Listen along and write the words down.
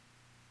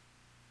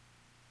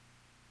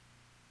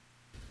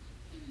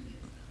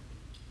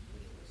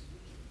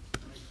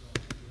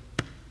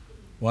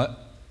What?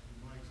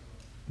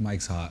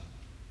 Mike's hot.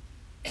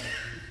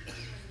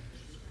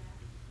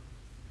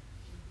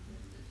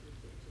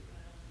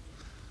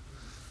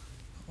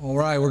 All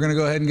right, we're going to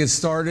go ahead and get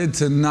started.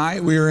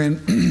 Tonight we are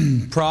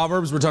in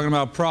Proverbs. We're talking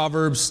about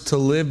Proverbs to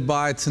live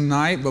by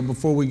tonight. But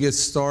before we get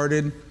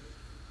started,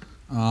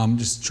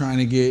 just trying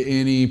to get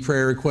any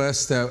prayer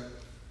requests that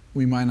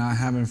we might not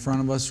have in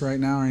front of us right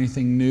now, or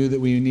anything new that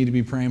we need to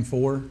be praying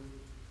for.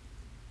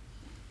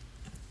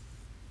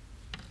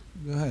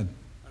 Go ahead.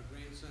 Our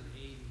grandson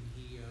Aiden,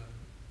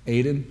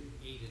 Aiden?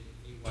 Aiden,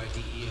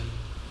 A-Y-D-E-N,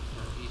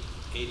 or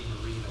Aiden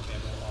Marino,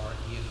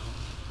 M-O-R-E-N-O.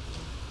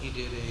 He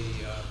did a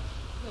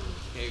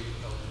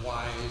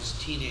wise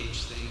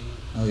teenage thing.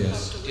 Oh,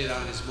 yes. Did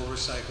on his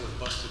motorcycle and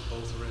busted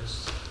both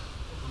wrists.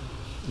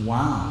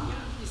 Wow. Yeah,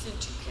 he's in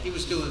 2K. He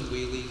was doing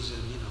wheelies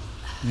and,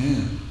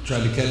 Yeah.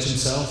 Tried to catch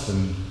himself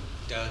and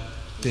done.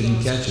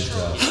 didn't catch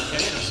himself.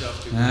 Catch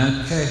himself too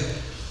much. Okay.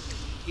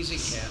 He's in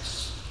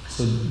casts.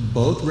 So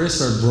both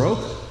wrists are broke?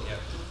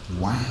 Yeah.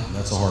 Wow,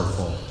 that's a hard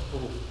fall.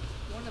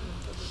 One of them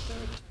for the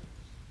third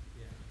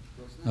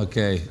time.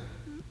 Okay.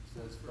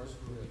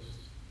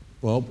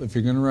 Well, if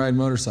you're going to ride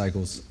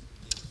motorcycles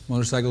and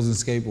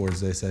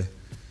skateboards, they say.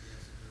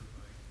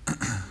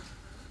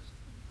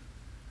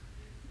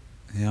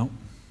 Yep.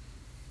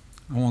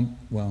 Well,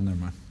 never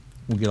mind.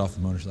 We'll get off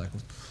the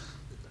motorcycles.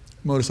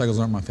 Motorcycles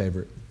aren't my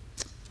favorite.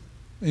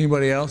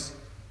 Anybody else?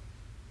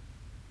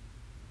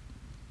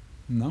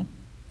 No?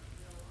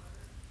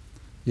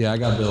 Yeah, I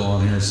got Bill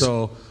on here.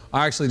 So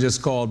I actually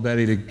just called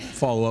Betty to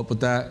follow up with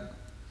that,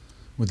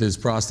 with his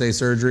prostate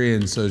surgery.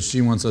 And so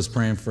she wants us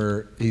praying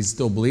for, he's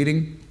still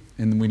bleeding,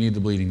 and we need the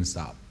bleeding to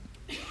stop.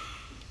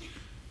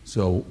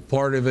 So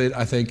part of it,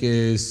 I think,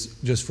 is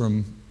just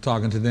from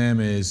talking to them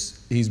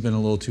is he's been a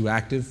little too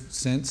active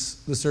since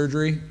the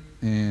surgery.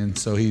 And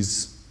so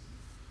he's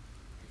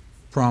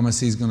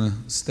promised he's going to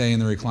stay in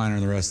the recliner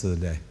the rest of the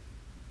day.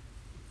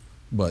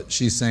 But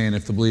she's saying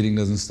if the bleeding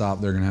doesn't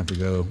stop, they're going to have to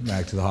go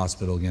back to the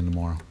hospital again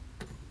tomorrow.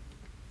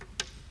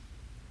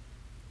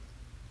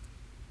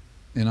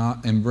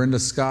 And Brenda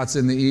Scott's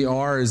in the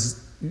ER.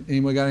 Is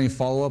anybody got any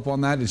follow-up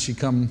on that? Did she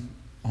come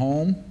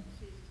home?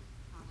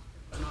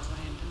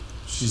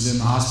 She's in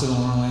the hospital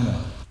in Orlando.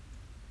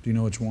 Do you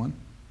know which one?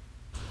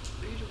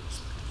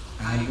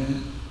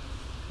 Advent?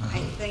 I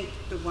think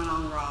the one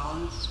on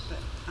Rollins, but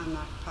I'm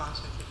not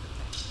positive of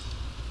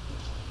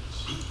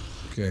that.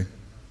 Okay.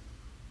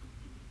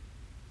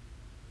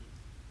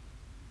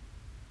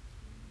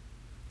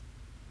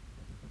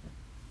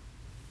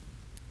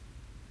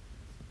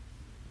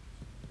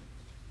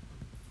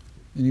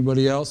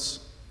 Anybody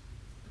else?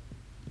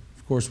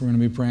 Of course, we're going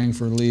to be praying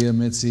for Leah,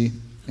 Mitzi,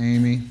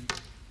 Amy.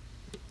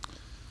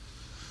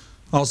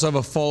 I also have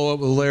a follow-up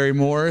with Larry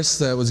Morris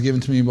that was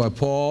given to me by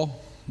Paul.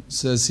 It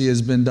says he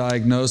has been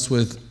diagnosed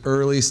with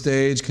early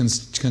stage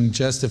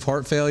congestive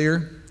heart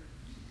failure,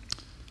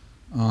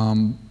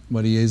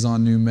 but he is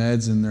on new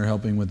meds and they're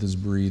helping with his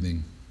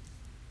breathing.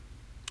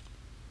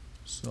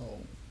 So,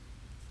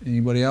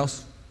 anybody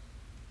else?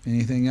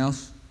 Anything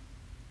else?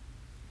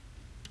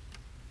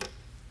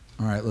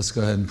 All right, let's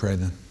go ahead and pray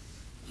then.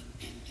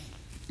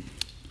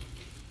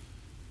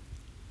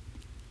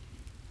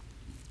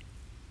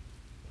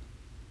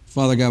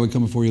 Father God, we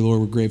come before you,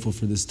 Lord. We're grateful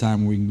for this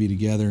time where we can be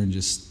together and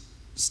just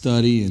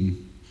study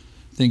and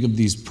think of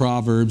these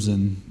proverbs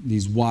and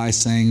these wise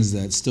sayings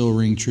that still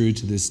ring true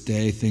to this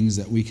day, things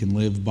that we can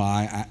live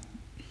by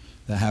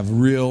that have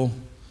real,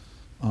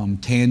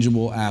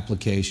 tangible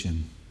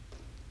application.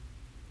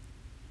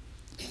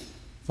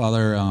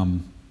 Father,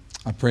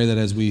 I pray that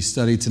as we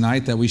study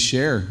tonight that we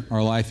share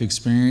our life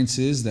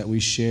experiences, that we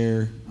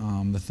share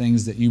the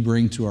things that you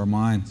bring to our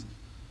minds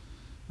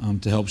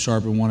to help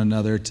sharpen one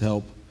another, to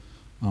help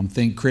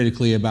think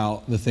critically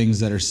about the things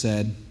that are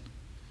said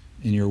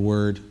in your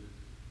word,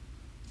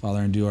 Father,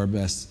 and do our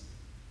best,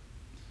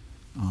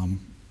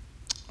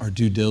 our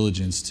due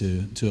diligence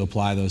to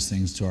apply those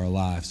things to our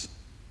lives.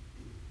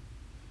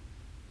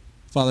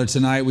 Father,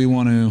 tonight we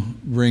want to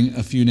bring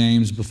a few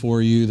names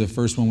before you. The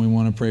first one we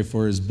want to pray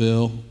for is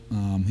Bill.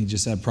 He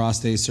just had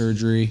prostate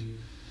surgery,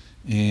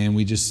 and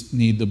we just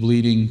need the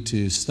bleeding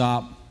to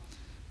stop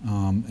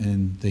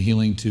and the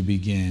healing to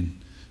begin.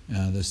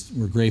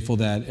 We're grateful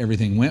that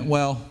everything went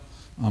well,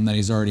 that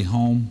he's already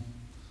home,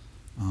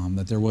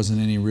 that there wasn't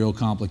any real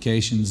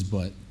complications,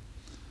 but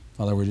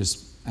Father, we're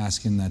just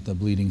asking that the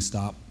bleeding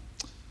stop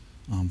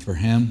for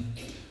him.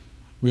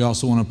 We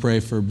also want to pray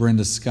for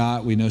Brenda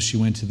Scott. We know she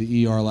went to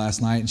the ER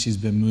last night and she's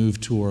been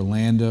moved to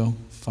Orlando.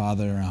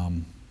 Father,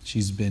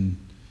 she's been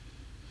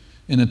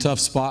in a tough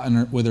spot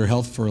with her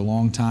health for a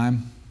long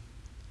time.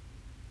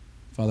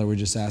 Father, we're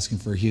just asking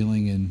for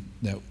healing and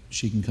that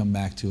she can come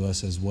back to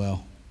us as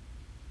well.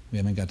 We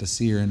haven't got to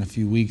see her in a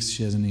few weeks.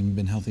 She hasn't even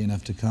been healthy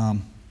enough to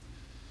come.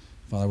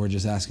 Father, we're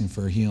just asking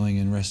for healing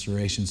and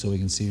restoration so we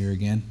can see her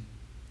again.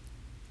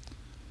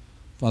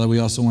 Father, we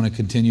also want to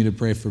continue to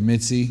pray for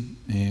Mitzi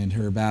and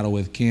her battle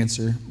with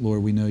cancer.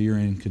 Lord, we know you're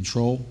in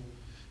control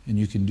and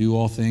you can do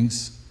all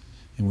things.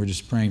 And we're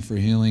just praying for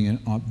healing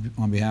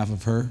on behalf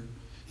of her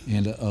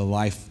and a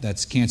life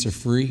that's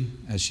cancer-free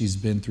as she's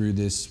been through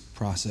this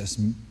process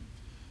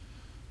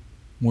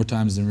more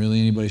times than really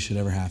anybody should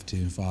ever have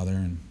to, Father.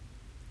 And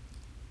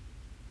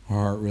our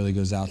heart really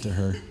goes out to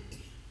her.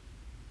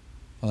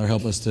 Father,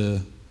 help us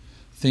to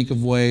think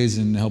of ways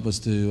and help us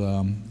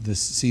to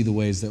see the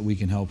ways that we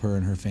can help her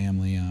and her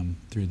family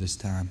through this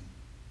time.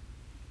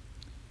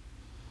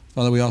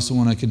 Father, we also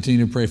want to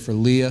continue to pray for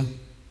Leah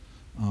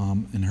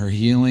and her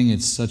healing.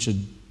 It's such a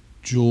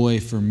joy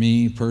for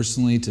me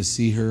personally to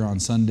see her on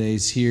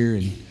Sundays here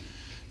and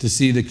to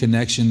see the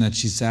connection that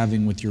she's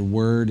having with your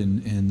word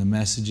and the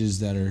messages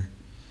that are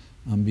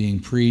being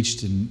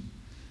preached. And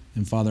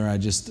Father, I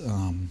just,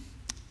 God,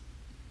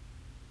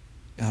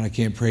 I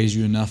can't praise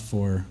you enough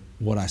for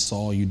what I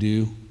saw you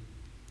do.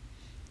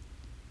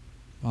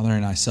 Father,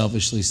 and I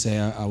selfishly say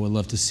I would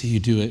love to see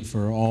you do it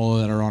for all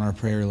that are on our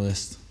prayer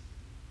list.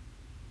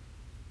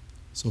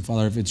 So,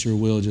 Father, if it's your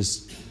will,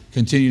 just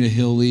continue to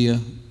heal Leah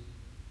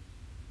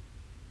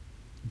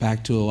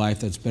back to a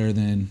life that's better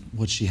than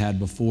what she had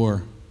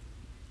before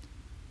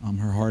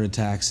her heart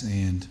attacks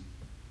and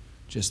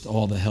just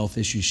all the health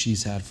issues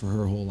she's had for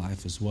her whole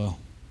life as well.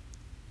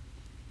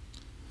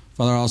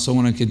 Father, I also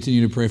want to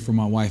continue to pray for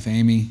my wife,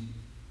 Amy.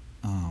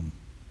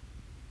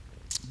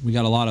 We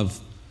got a lot of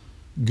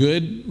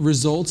good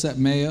results at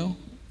Mayo,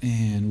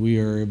 and we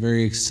are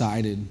very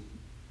excited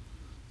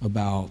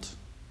about,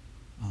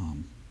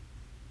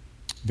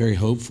 very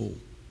hopeful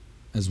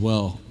as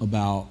well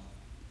about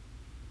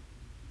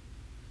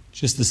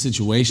just the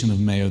situation of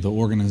Mayo, the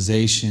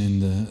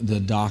organization, the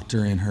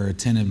doctor and her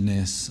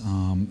attentiveness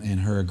and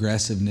her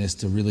aggressiveness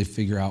to really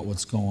figure out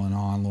what's going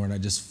on. Lord, I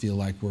just feel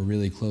like we're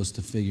really close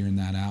to figuring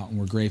that out, and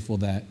we're grateful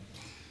that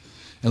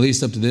at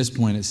least up to this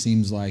point, it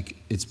seems like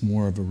it's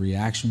more of a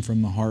reaction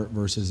from the heart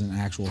versus an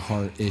actual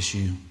heart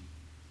issue.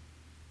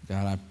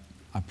 God,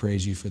 I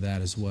praise you for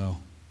that as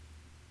well.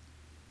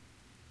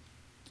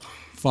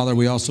 Father,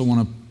 we also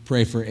want to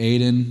pray for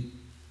Aiden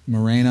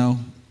Moreno.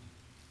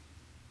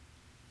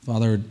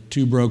 Father,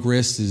 2 broke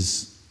wrists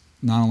is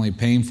not only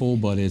painful,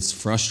 but it's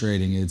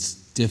frustrating, it's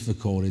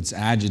difficult, it's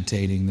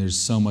agitating. There's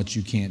so much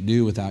you can't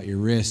do without your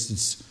wrist.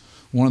 It's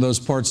one of those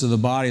parts of the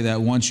body that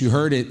once you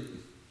hurt it,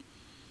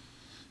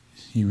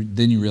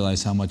 then you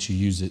realize how much you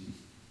use it.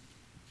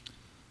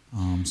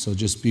 So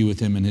just be with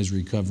him in his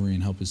recovery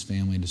and help his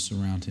family to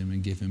surround him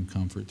and give him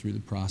comfort through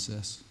the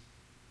process.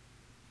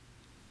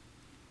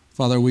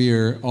 Father, we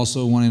are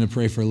also wanting to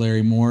pray for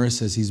Larry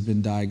Morris as he's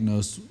been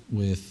diagnosed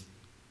with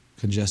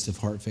congestive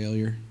heart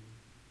failure.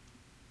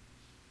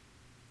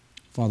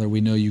 Father,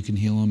 we know you can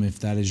heal him. If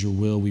that is your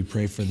will, we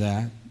pray for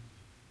that.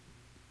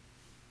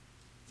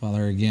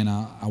 Father, again,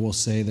 I will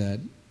say that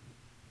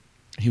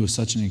he was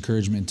such an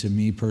encouragement to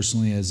me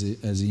personally as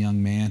a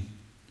young man.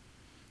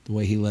 The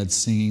way he led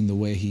singing, the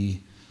way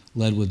he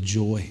led with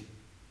joy.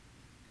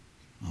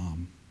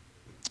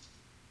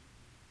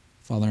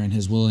 Father, and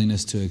his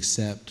willingness to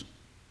accept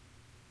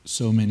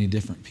so many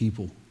different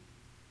people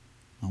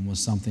was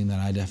something that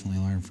I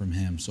definitely learned from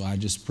him. So I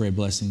just pray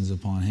blessings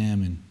upon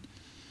him and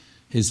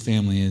his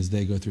family as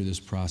they go through this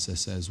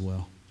process as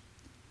well.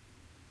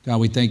 God,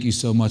 we thank you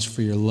so much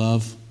for your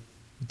love.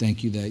 We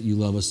thank you that you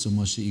love us so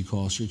much that you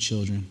call us your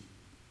children.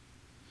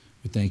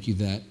 We thank you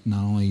that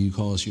not only you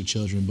call us your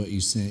children, but you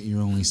sent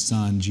your only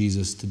Son,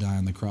 Jesus, to die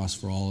on the cross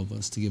for all of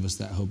us, to give us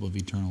that hope of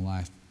eternal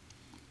life.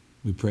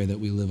 We pray that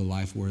we live a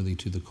life worthy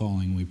to the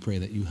calling. We pray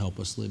that you help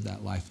us live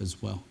that life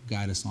as well.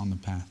 Guide us on the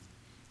path.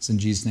 It's in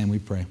Jesus' name we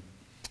pray.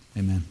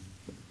 Amen.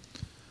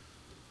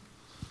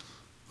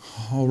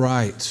 All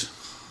right.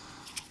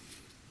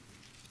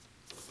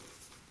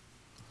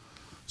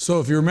 So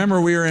if you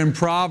remember, we are in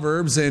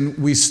Proverbs, and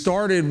we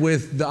started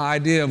with the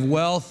idea of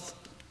wealth,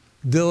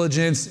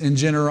 diligence, and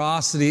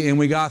generosity, and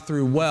we got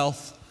through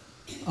wealth.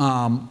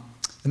 And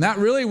that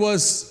really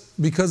was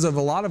because of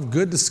a lot of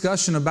good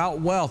discussion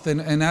about wealth.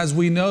 And as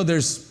we know,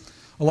 there's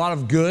a lot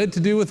of good to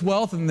do with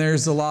wealth, and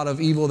there's a lot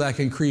of evil that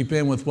can creep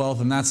in with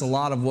wealth, and that's a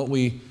lot of what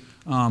we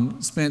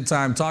spent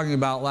time talking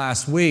about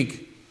last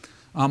week.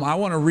 I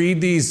want to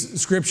read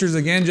these scriptures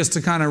again just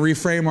to kind of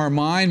reframe our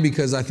mind,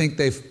 because I think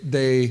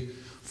they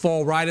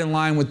fall right in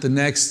line with the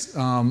next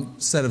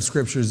set of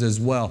scriptures as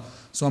well.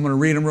 So I'm going to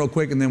read them real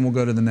quick, and then we'll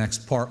go to the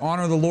next part.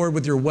 Honor the Lord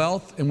with your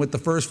wealth and with the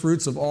first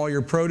fruits of all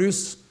your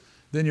produce.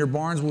 Then your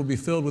barns will be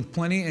filled with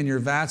plenty, and your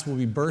vats will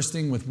be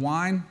bursting with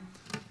wine.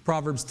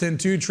 Proverbs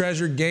 10:2,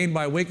 treasure gained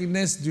by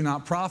wickedness do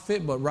not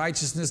profit, but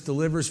righteousness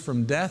delivers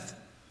from death.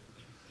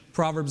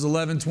 Proverbs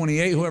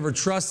 11:28, whoever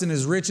trusts in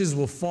his riches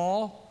will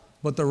fall,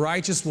 but the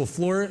righteous will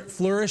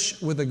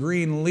flourish with a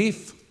green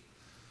leaf.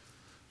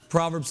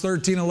 Proverbs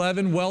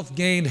 13:11, wealth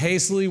gained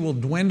hastily will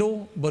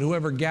dwindle, but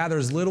whoever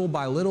gathers little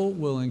by little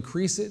will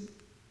increase it.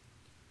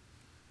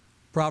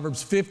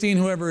 Proverbs 15,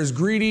 whoever is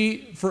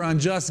greedy for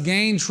unjust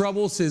gain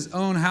troubles his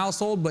own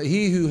household, but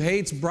he who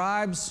hates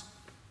bribes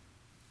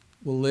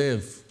will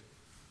live.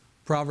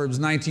 Proverbs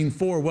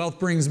 19:4, wealth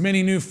brings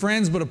many new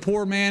friends, but a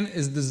poor man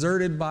is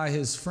deserted by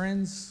his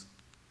friends.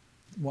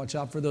 Watch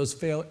out for those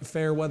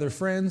fair weather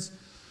friends.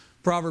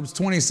 Proverbs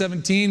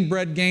 20:17,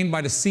 bread gained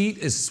by deceit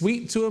is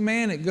sweet to a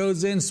man. It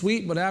goes in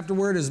sweet, but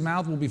afterward his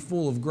mouth will be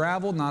full of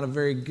gravel. Not a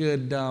very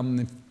good,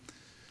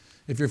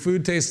 if your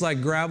food tastes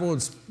like gravel,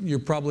 you're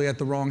probably at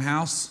the wrong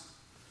house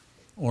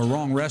or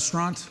wrong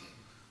restaurant.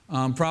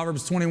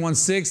 Proverbs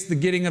 21:6, the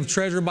getting of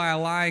treasure by a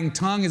lying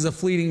tongue is a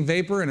fleeting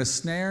vapor and a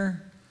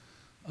snare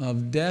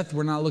of death.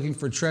 We're not looking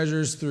for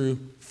treasures through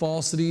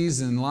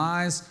falsities and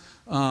lies.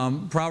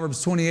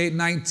 Proverbs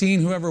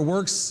 28:19, whoever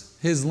works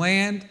his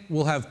land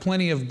will have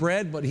plenty of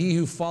bread, but he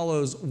who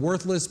follows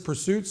worthless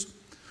pursuits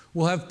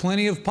will have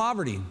plenty of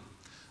poverty.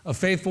 A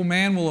faithful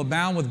man will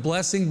abound with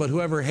blessing, but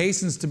whoever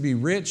hastens to be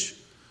rich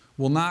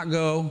will not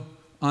go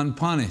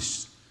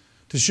unpunished.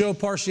 To show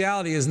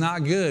partiality is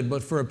not good,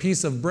 but for a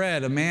piece of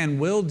bread a man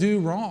will do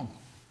wrong.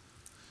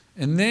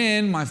 And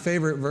then my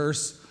favorite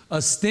verse, a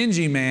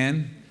stingy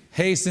man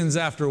hastens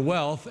after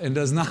wealth and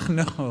does not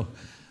know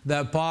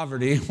that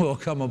poverty will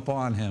come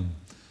upon him.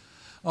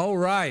 All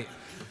right.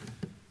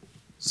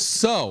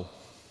 So,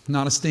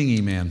 not a stingy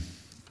man.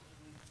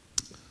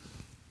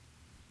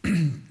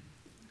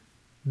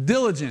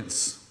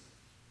 Diligence.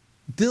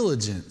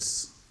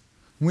 Diligence.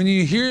 When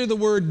you hear the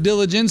word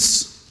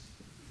diligence,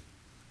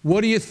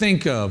 what do you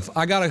think of?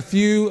 I got a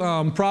few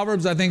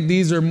Proverbs. I think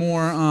these are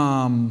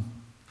more,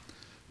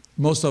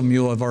 most of them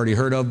you'll have already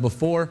heard of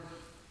before.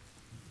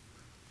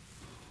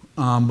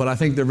 But I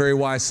think they're very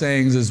wise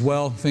sayings as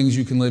well, things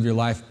you can live your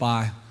life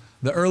by.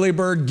 The early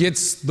bird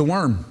gets the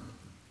worm.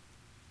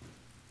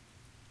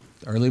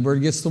 The early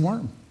bird gets the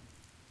worm.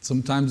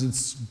 Sometimes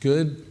it's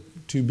good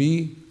to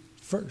be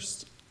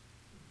first.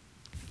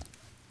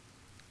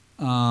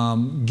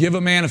 Give a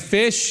man a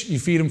fish, you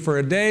feed him for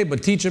a day,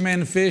 but teach a man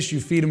to fish,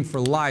 you feed him for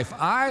life.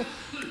 I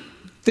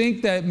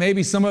think that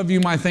maybe some of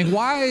you might think,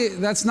 why?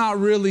 That's not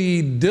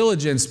really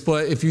diligence,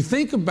 but if you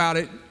think about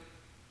it,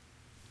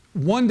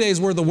 one day's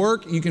worth of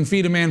work, you can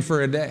feed a man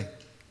for a day.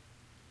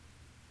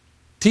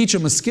 Teach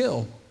him a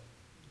skill.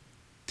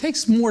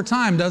 Takes more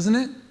time, doesn't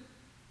it?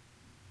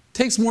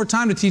 Takes more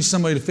time to teach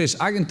somebody to fish.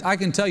 I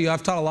can tell you,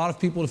 I've taught a lot of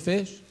people to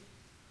fish.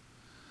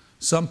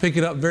 Some pick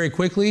it up very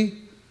quickly.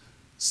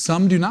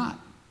 Some do not.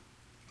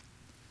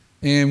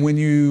 And when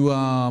you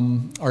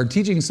are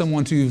teaching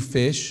someone to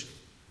fish,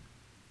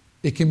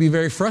 it can be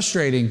very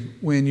frustrating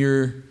when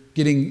you're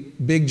getting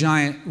big,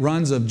 giant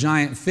runs of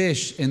giant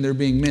fish and they're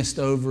being missed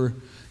over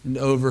and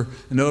over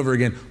and over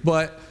again.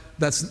 But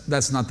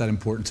that's not that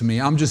important to me.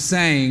 I'm just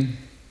saying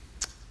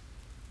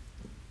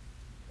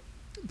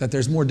that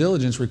there's more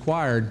diligence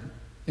required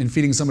in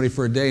feeding somebody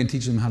for a day and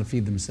teaching them how to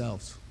feed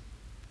themselves.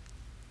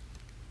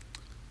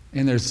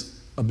 And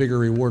there's a bigger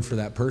reward for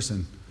that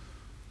person.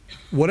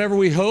 Whatever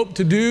we hope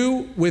to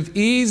do with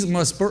ease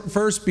must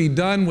first be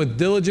done with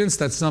diligence.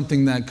 That's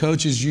something that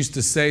coaches used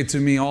to say to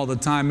me all the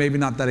time. Maybe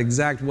not that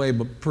exact way,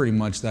 but pretty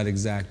much that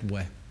exact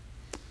way.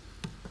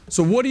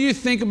 So what do you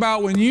think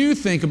about when you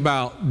think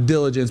about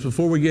diligence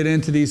before we get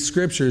into these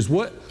scriptures?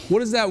 What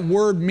does that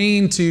word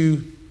mean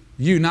to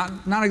you?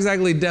 Not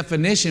exactly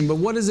definition, but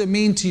what does it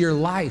mean to your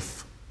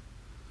life?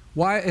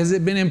 Why has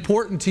it been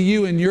important to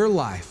you in your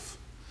life?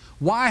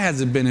 Why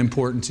has it been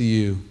important to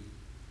you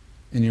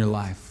in your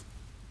life?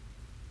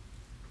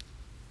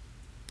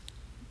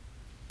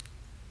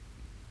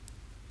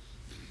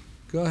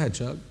 Go ahead,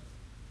 Chuck.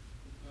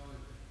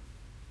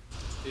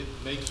 It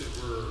makes it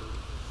where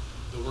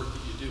the work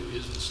that you do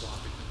isn't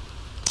sloppy.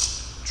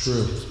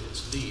 True.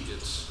 It's neat.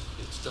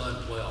 It's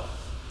done well,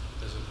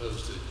 as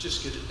opposed to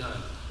just get it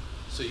done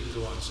so you can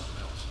go on to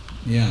something else.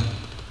 Yeah.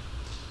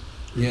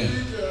 Yeah.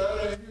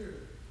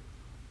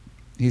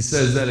 He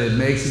says that it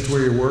makes it to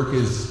where your work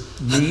is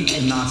neat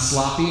and not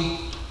sloppy.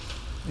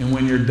 And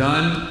when you're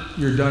done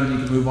and you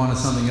can move on to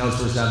something else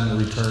versus having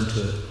to return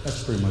to it.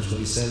 That's pretty much what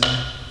he said.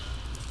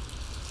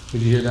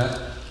 Did you hear that?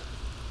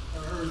 I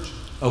heard you.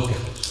 Okay.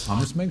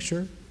 I'll just make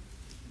sure.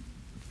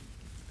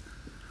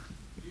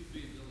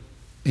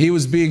 He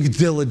was being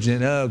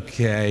diligent.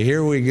 Okay,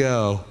 here we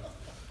go.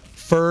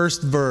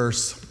 First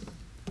verse.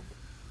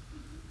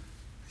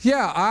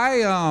 Yeah,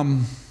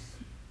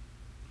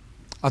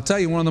 I'll tell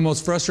you one of the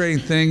most frustrating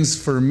things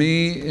for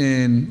me,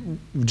 and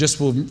just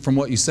from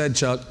what you said,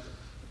 Chuck,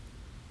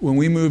 when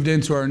we moved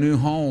into our new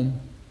home,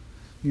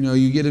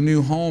 you get a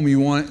new home, you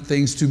want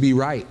things to be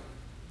right.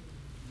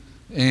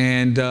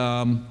 And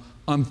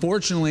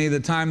unfortunately, the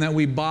time that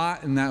we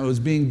bought and that was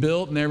being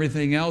built and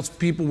everything else,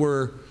 people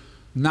were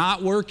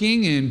not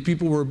working and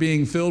people were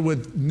being filled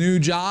with new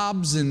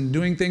jobs and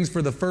doing things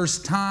for the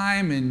first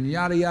time and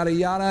yada, yada,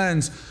 yada.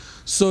 And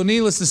so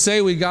needless to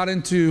say, we got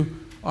into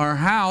our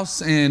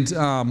house and,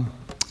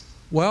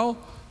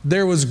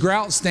 there was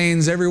grout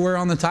stains everywhere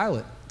on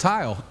the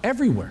tile,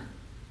 everywhere.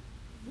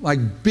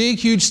 Like big,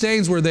 huge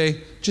stains where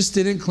they just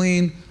didn't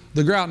clean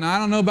the grout. Now, I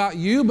don't know about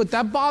you, but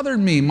that bothered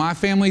me. My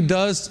family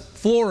does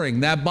flooring.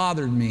 That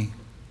bothered me.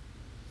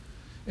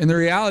 And the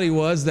reality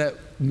was that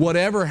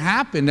whatever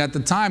happened at the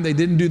time, they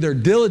didn't do their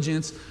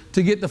diligence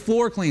to get the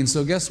floor clean.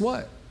 So guess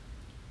what?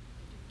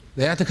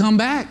 They had to come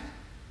back.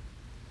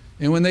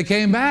 And when they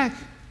came back,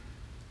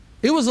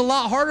 it was a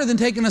lot harder than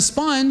taking a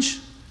sponge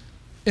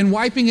and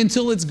wiping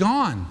until it's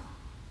gone.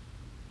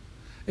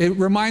 It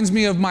reminds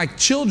me of my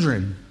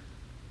children.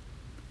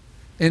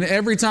 And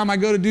every time I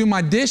go to do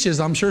my dishes,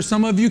 I'm sure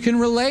some of you can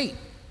relate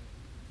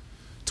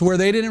to where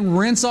they didn't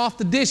rinse off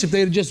the dish. If they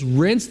had just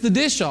rinsed the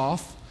dish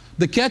off,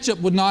 the ketchup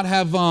would not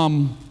have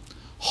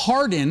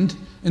hardened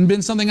and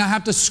been something I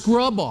have to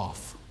scrub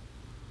off.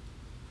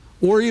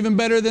 Or even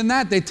better than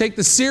that, they take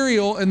the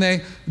cereal and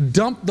they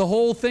dump the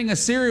whole thing of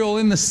cereal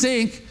in the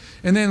sink,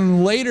 and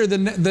then later the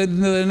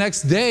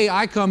next day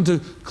I come to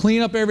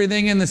clean up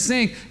everything in the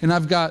sink and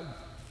I've got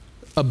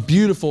a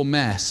beautiful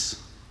mess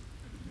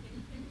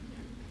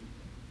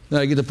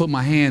that I get to put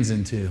my hands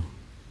into.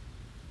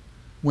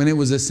 When it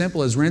was as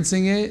simple as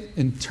rinsing it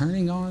and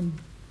turning on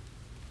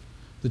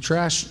the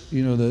trash,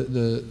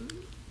 the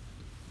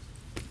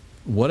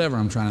whatever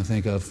I'm trying to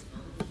think of.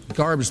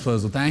 Garbage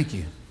disposal, thank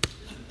you.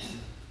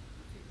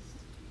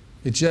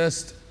 It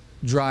just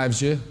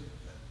drives you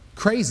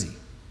crazy.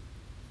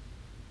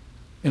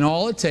 And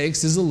all it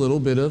takes is a little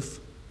bit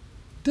of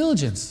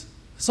diligence.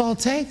 That's all it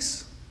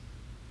takes.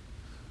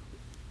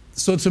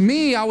 So to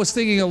me, I was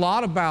thinking a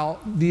lot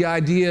about the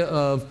idea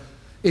of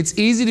it's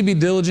easy to be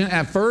diligent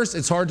at first,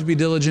 it's hard to be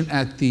diligent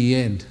at the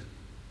end.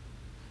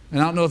 And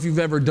I don't know if you've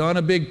ever done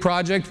a big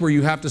project where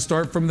you have to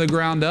start from the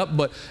ground up,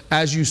 but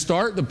as you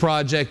start the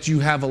project, you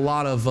have a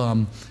lot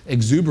of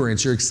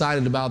exuberance. You're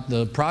excited about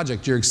the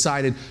project. You're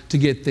excited to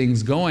get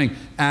things going.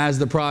 As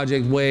the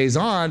project weighs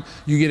on,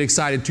 you get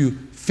excited to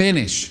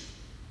finish.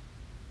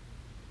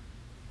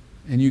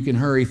 And you can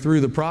hurry through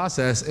the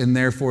process and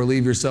therefore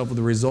leave yourself with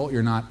a result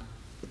you're not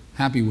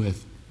happy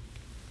with.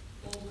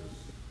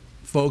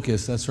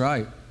 Focus, that's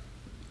right.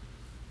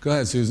 Go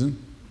ahead,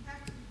 Susan.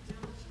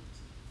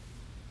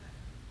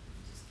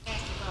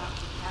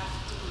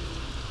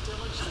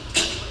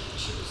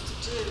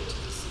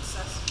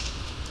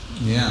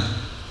 Yeah.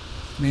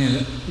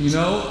 Man,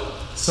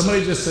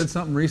 somebody just said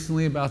something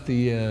recently about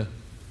the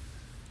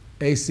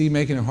AC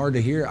making it hard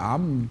to hear.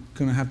 I'm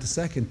going to have to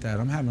second that.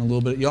 I'm having a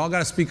little bit. Y'all got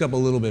to speak up a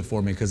little bit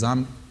for me because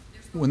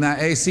when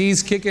that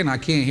AC's kicking, I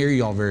can't hear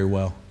y'all very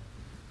well.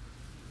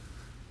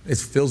 It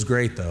feels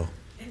great, though,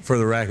 for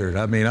the record.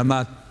 I mean, I'm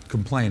not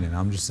complaining.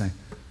 I'm just saying.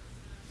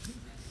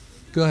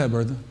 Go ahead,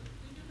 Bertha.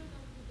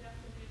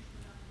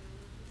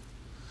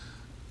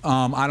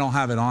 I don't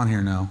have it on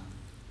here now.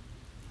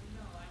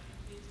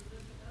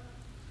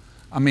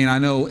 I mean, I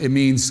know it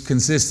means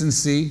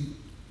consistency.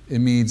 It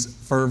means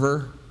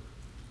fervor.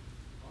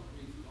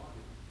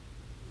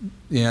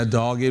 Yeah,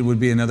 dogged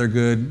would be another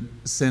good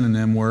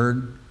synonym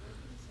word.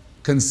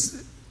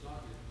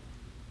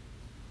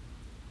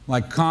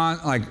 Like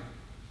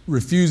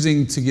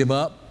refusing to give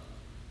up.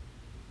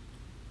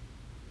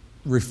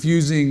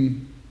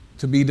 Refusing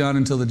to be done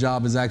until the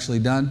job is actually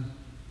done.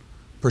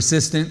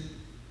 Persistent.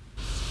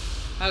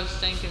 I was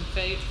thinking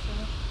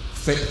faithful.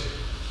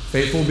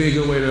 Faithful would be a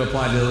good way to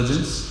apply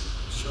diligence.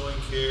 Showing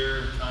care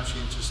and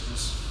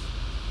conscientiousness.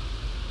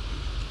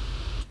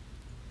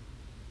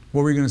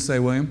 What were you going to say,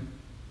 William?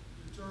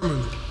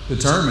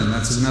 Determined.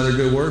 That's another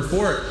good word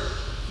for it.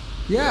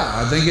 Yeah,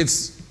 I think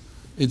it's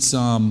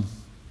an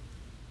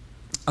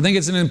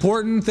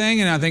important thing,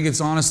 and I think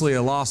it's honestly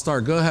a lost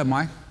art. Go ahead,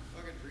 Mike.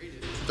 I can read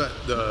it.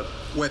 The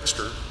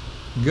Webster.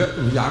 Yeah,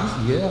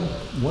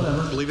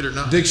 whatever. Believe it or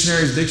not.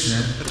 Dictionary's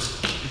dictionary.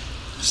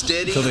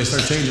 Steady. So they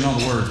start changing all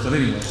the words. But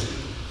anyway.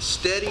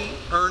 Steady,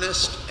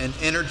 earnest, and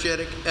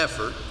energetic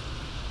effort,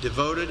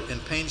 devoted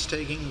and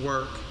painstaking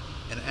work,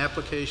 and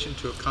application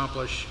to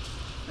accomplish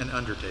an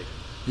undertaking.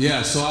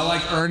 Yeah, so I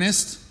like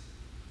earnest.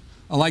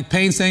 I like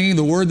painstaking.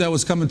 The word that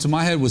was coming to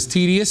my head was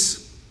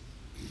tedious.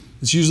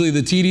 It's usually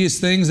the tedious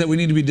things that we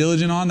need to be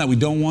diligent on, that we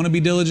don't want to be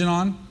diligent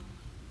on.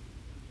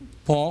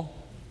 Paul?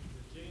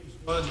 James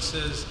 1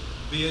 says,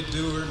 be a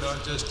doer,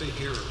 not just a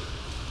hearer.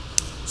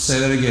 Say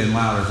that again,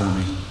 louder for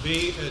me.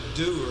 Be a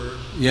doer,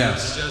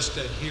 yes. not just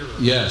a hearer.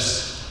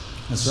 Yes,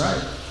 that's right.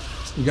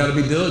 You got to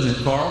be diligent,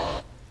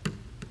 Carl.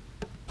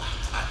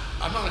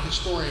 I'm not a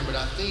historian, but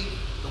I think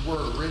the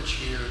word rich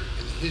here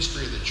in the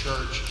history of the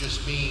church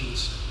just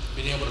means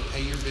being able to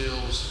pay your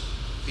bills,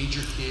 feed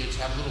your kids,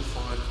 have a little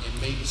fun,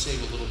 and maybe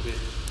save a little bit.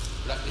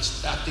 But I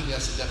think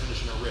that's the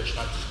definition of rich.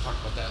 And I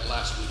talked about that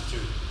last week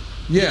too.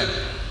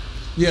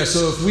 Yeah,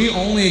 so if we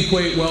only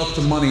equate wealth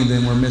to money,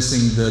 then we're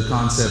missing the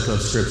concept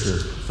of Scripture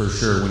for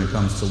sure when it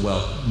comes to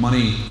wealth.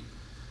 Money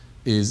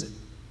is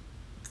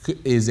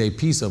a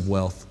piece of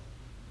wealth,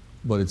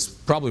 but it's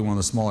probably one of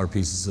the smaller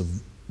pieces of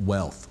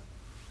wealth,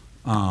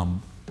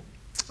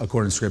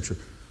 according to Scripture,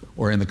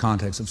 or in the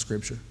context of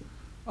Scripture.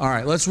 All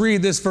right, let's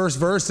read this first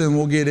verse and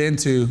we'll get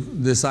into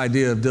this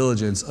idea of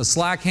diligence. A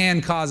slack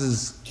hand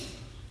causes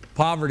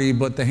poverty,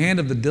 but the hand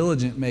of the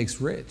diligent makes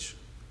rich.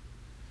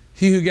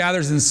 He who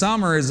gathers in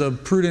summer is a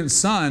prudent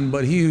son,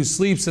 but he who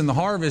sleeps in the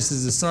harvest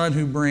is a son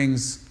who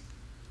brings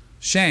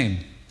shame.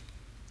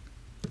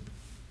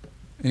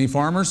 Any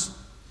farmers?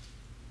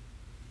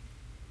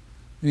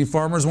 Any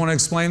farmers want to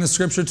explain the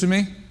scripture to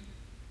me?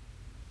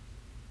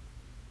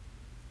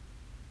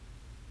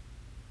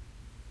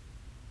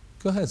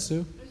 Go ahead,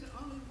 Sue. There's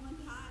only one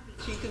time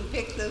that you can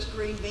pick those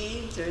green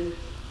beans and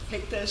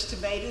pick those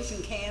tomatoes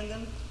and can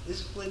them,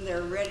 is when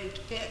they're ready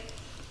to pick.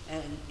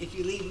 And if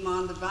you leave them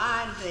on the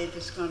vine, they're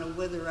just gonna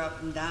wither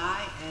up and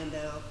die, and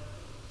they'll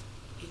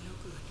be no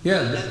good.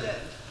 Yeah. No good.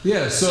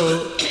 Yeah,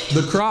 so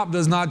the crop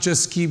does not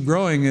just keep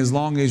growing as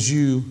long as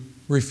you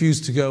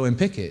refuse to go and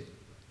pick it.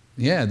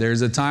 Yeah,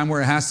 there's a time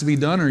where it has to be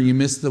done, or you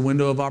miss the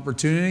window of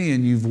opportunity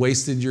and you've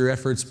wasted your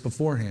efforts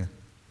beforehand.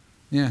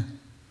 Yeah.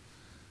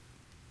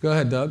 Go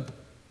ahead, Doug.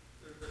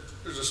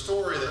 There's a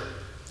story that,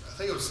 I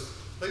think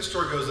the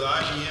story goes that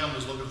IBM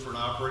was looking for an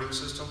operating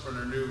system for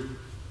their new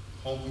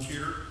home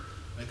computer.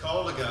 They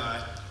called a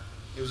guy,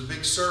 he was a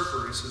big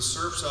surfer, he says,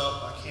 surf's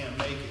up, I can't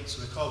make it.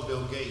 So they called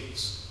Bill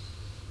Gates.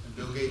 And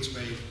Bill Gates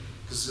made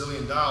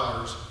 $gazillion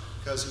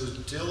because he was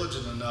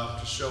diligent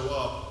enough to show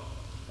up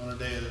on a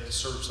day that the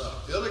surf's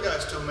up. The other guy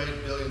still made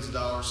billions of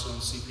dollars selling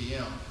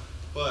CPM.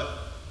 But,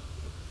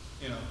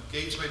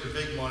 Gates made the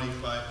big money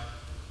by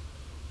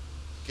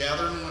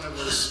gathering when it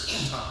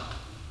was time.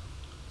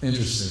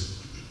 Interesting.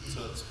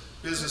 So it's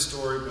a business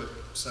story, but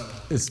similar.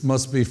 It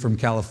must be from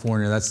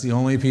California. That's the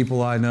only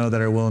people I know that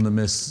are willing to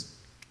miss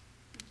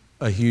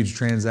a huge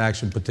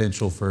transaction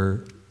potential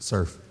for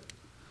surf.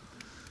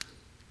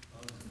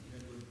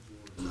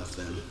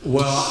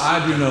 Well,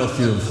 I do know a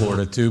few in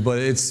Florida too, but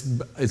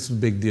it's a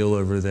big deal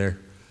over there.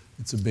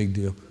 It's a big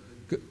deal.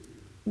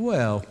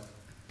 Well,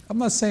 I'm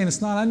not saying it's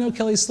not. I know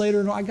Kelly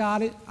Slater. No, I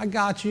got it. I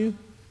got you.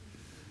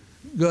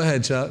 Go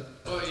ahead, Chuck.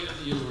 Well,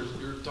 you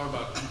were talking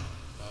about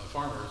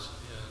farmers,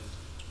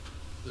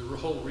 and the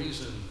whole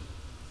reason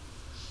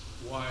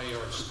why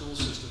our school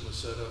system was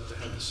set up to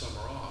have the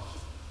summer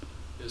off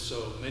is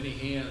so many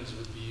hands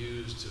would be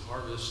used to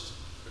harvest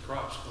the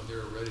crops when they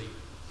were ready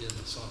in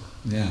the summer.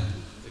 Yeah.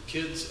 The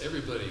kids,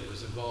 everybody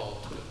was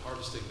involved with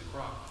harvesting the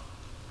crop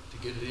to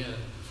get it in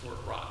before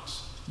it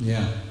rots.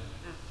 Yeah.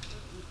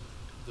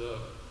 The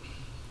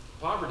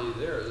poverty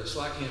there, the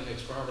slack hand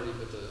makes poverty,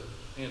 but the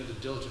hand of the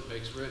diligent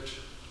makes rich.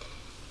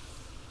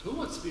 Who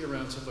wants to be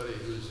around somebody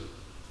who's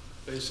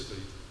basically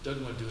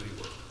doesn't want to do any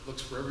work,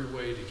 looks for every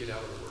way to get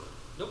out of the work?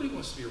 Nobody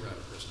wants to be around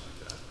a person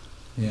like that.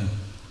 Yeah.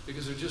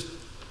 Because they're just,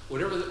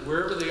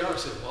 wherever they are,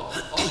 say, well,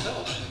 I'll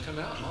help. And they come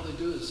out and all they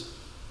do is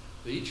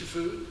they eat your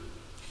food,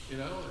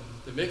 and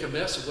they make a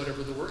mess of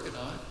whatever they're working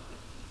on.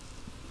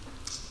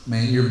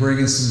 Man, you're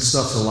bringing some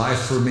stuff to life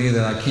for me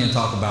that I can't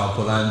talk about,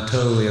 but I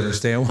totally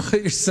understand what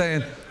you're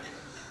saying.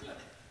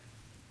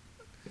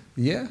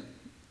 Yeah.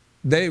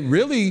 They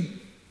really,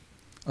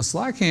 a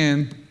slack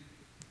hand,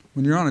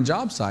 when you're on a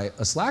job site,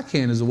 a slack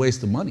hand is a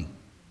waste of money.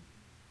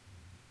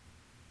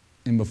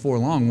 And before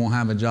long, won't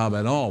have a job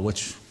at all,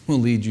 which will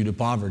lead you to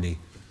poverty.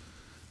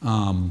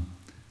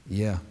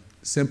 Yeah,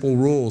 simple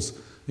rules.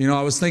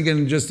 I was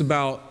thinking just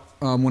about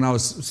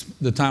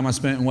the time I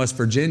spent in West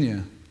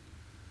Virginia,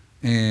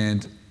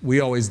 and we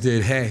always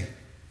did hay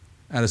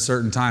at a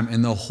certain time,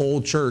 and the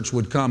whole church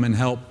would come and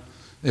help.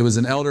 It was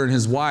an elder and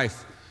his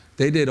wife.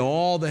 They did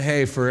all the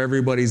hay for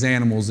everybody's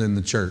animals in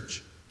the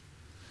church.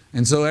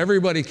 And so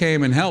everybody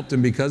came and helped,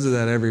 and because of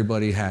that,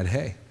 everybody had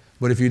hay.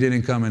 But if you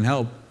didn't come and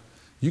help,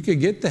 you could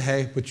get the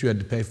hay, but you had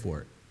to pay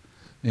for it.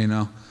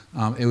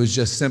 It was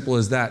just simple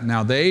as that.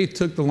 Now, they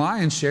took the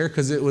lion's share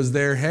because it was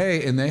their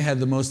hay, and they had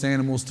the most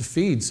animals to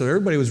feed. So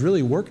everybody was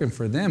really working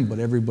for them, but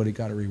everybody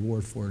got a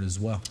reward for it as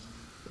well.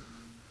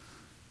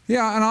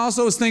 Yeah, and I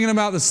also was thinking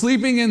about the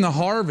sleeping in the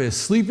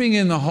harvest. Sleeping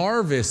in the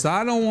harvest.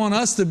 I don't want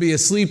us to be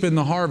asleep in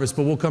the harvest,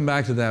 but we'll come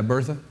back to that.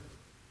 Bertha?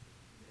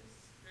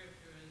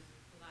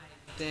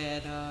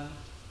 That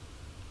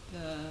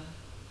the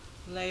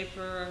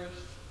laborers,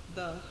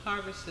 the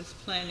harvest is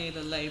plenty,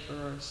 the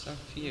laborers are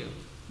few.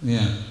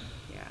 Yeah.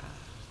 Yeah.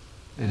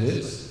 It That's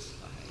is.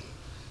 what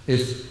it's like.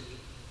 If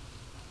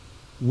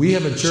we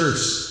have a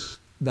church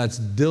that's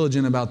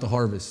diligent about the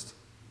harvest,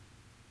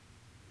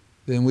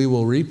 then we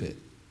will reap it.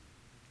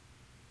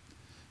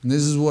 And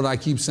this is what I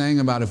keep saying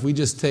about if we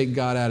just take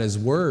God at His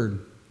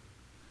word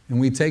and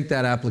we take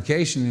that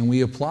application and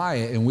we apply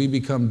it and we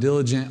become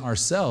diligent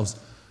ourselves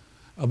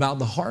about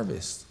the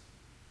harvest,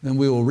 then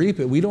we will reap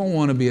it. We don't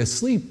want to be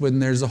asleep when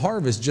there's a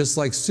harvest. Just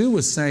like Sue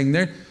was saying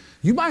there,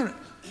 you might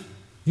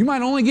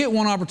only get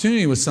one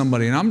opportunity with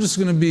somebody. And I'm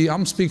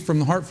speak from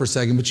the heart for a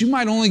second, but you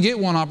might only get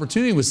one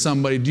opportunity with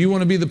somebody. Do you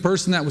want to be the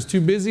person that was too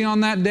busy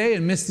on that day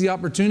and missed the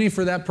opportunity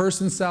for that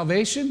person's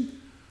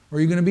salvation? Or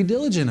are you going to be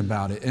diligent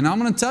about it? And I'm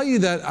going to tell you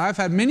that I've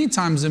had many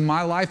times in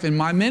my life, in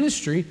my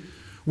ministry,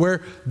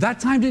 where that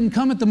time didn't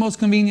come at the most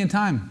convenient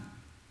time.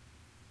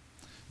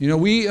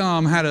 We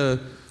had a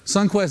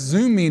SunQuest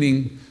Zoom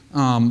meeting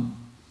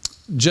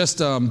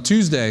just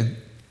Tuesday,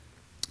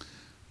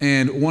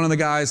 and one of the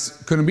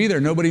guys couldn't be there.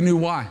 Nobody knew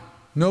why.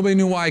 Nobody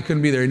knew why he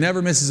couldn't be there. He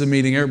never misses a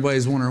meeting.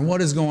 Everybody's wondering,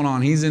 what is going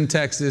on? He's in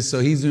Texas, so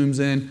he zooms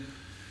in,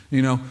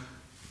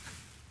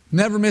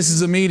 Never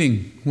misses a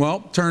meeting. Well,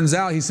 turns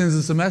out he sends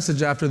us a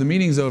message after the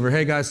meeting's over.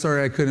 Hey guys,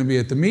 sorry I couldn't be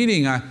at the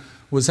meeting. I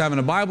was having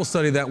a Bible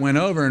study that went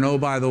over, and oh,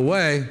 by the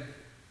way,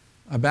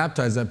 I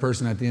baptized that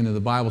person at the end of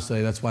the Bible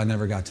study. That's why I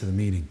never got to the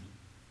meeting.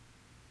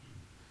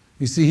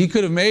 You see, he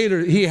could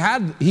have he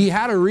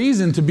had a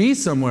reason to be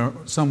somewhere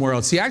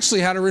else. He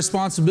actually had a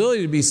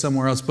responsibility to be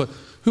somewhere else, but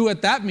who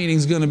at that meeting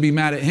is going to be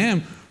mad at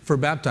him for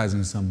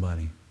baptizing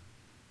somebody?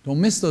 Don't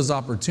miss those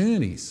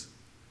opportunities.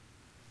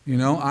 You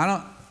know,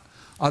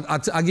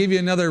 I'll give you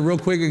another real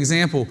quick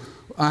example.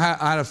 I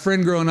had a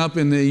friend growing up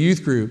in the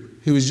youth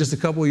group who was just a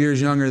couple of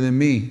years younger than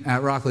me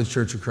at Rockledge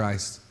Church of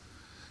Christ.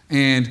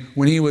 And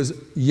when he was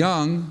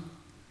young,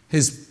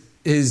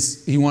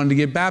 he wanted to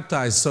get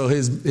baptized. So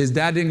his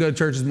dad didn't go to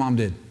church, his mom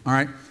did. All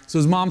right? So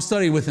his mom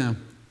studied with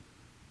him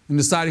and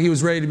decided he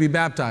was ready to be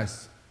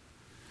baptized.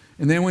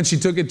 And then when she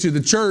took it to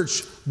the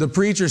church, the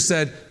preacher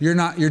said,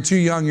 you're too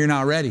young, you're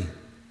not ready.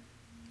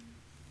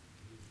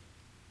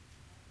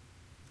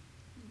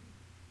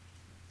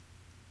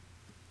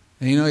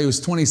 And you know, he was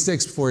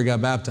 26 before he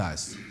got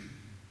baptized.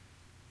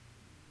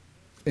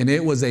 And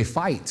it was a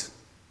fight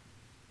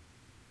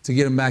to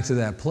get him back to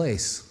that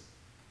place.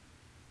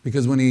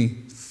 Because when he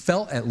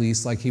felt at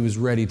least like he was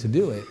ready to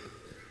do it,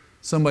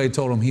 somebody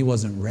told him he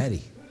wasn't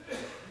ready.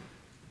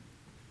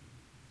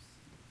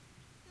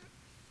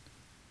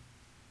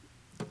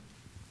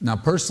 Now,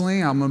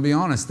 personally, I'm going to be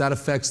honest, that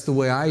affects the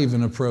way I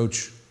even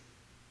approach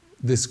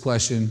this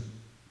question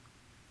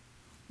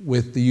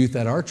with the youth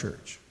at our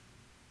church.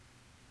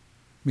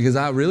 Because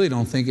I really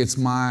don't think it's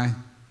my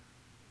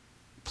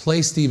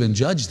place to even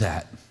judge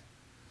that.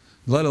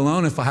 Let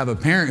alone if I have a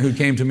parent who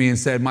came to me and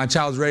said, my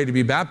child's ready to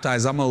be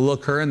baptized, I'm going to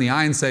look her in the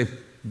eye and say,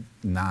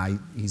 nah,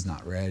 he's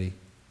not ready.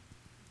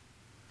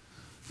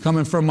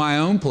 Coming from my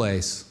own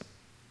place,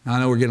 I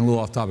know we're getting a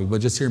little off topic,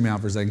 but just hear me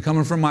out for a second.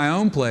 Coming from my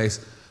own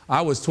place,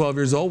 I was 12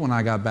 years old when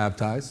I got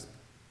baptized.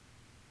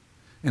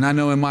 And I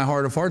know in my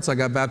heart of hearts I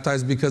got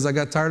baptized because I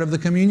got tired of the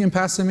communion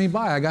passing me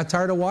by. I got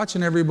tired of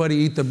watching everybody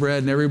eat the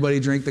bread and everybody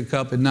drink the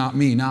cup and not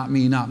me, not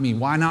me, not me.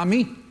 Why not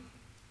me?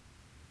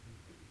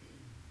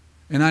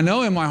 And I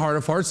know in my heart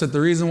of hearts that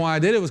the reason why I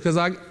did it was because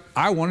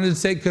I wanted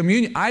to take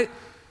communion. I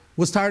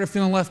was tired of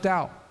feeling left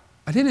out.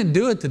 I didn't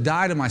do it to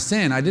die to my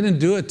sin. I didn't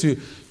do it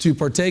to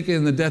partake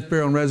in the death,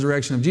 burial, and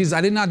resurrection of Jesus.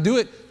 I did not do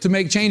it to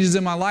make changes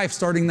in my life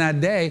starting that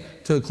day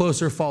to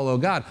closer follow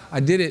God. I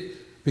did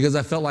it because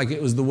I felt like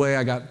it was the way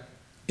I got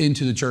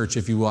into the church,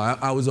 if you will.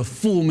 I was a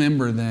full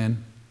member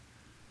then,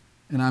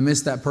 and I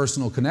missed that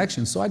personal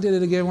connection. So I did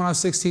it again when I was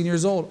 16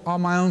 years old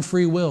on my own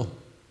free will.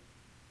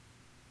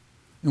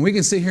 And we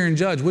can sit here and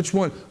judge which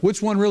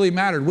one really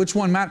mattered, which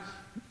one mattered.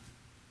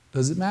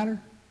 Does it matter?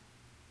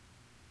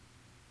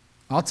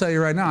 I'll tell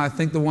you right now, I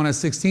think the one at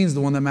 16 is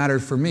the one that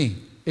mattered for me.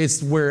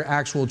 It's where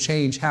actual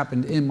change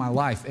happened in my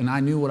life, and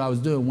I knew what I was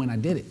doing when I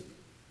did it.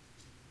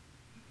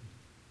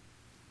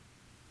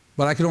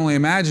 But I could only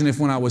imagine if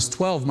when I was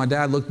 12, my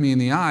dad looked me in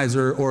the eyes,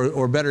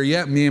 or better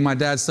yet, me and my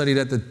dad studied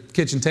at the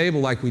kitchen table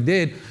like we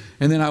did,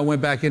 and then I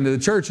went back into the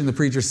church and the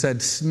preacher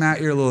said,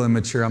 Matt, you're a little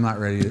immature. I'm not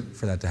ready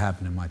for that to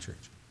happen in my church.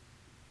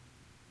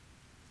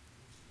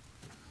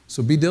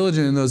 So be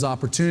diligent in those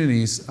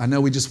opportunities. I know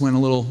we just went a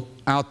little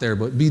out there,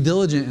 but be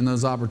diligent in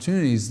those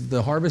opportunities.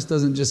 The harvest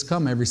doesn't just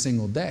come every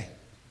single day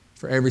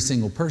for every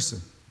single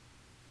person.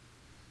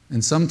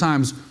 And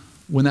sometimes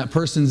when that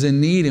person's in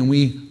need and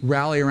we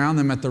rally around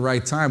them at the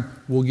right time,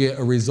 we'll get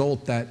a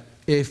result that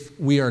if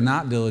we are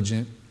not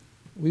diligent,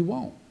 we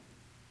won't.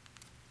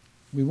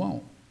 We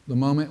won't. The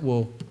moment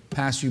will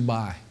pass you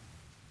by.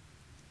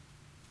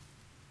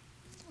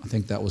 I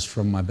think that was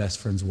from my best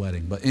friend's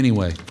wedding. But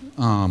anyway,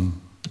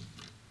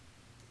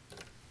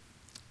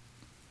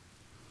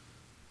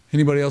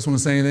 anybody else want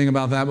to say anything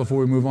about that before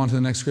we move on to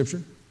the next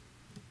scripture?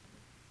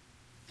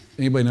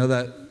 Anybody know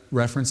that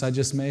reference I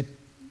just made?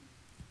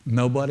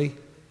 Nobody?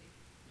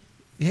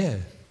 Yeah.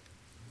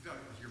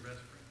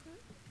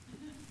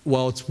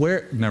 Well, it's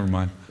where, never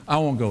mind. I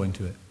won't go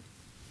into it.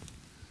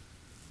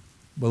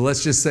 But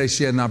let's just say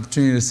she had an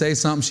opportunity to say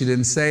something. She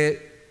didn't say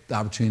it. The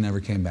opportunity never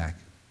came back.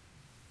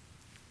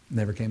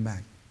 Never came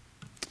back.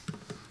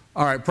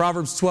 All right,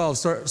 Proverbs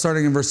 12,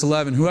 starting in verse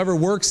 11. Whoever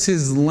works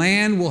his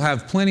land will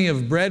have plenty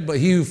of bread, but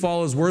he who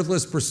follows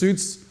worthless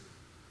pursuits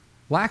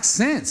lacks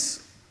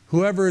sense.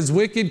 Whoever is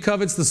wicked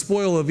covets the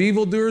spoil of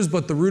evildoers,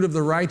 but the root of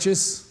the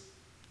righteous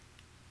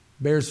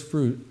bears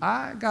fruit.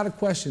 I got a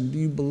question. Do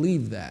you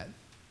believe that?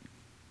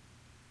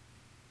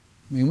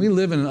 I mean, we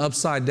live in an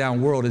upside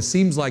down world. It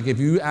seems like if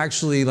you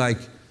actually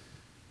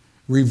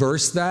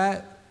reverse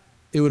that,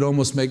 it would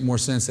almost make more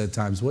sense at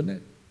times, wouldn't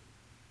it?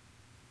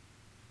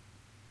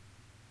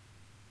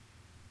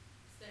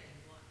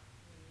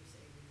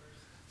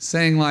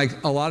 Saying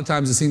a lot of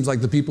times it seems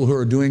like the people who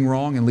are doing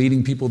wrong and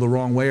leading people the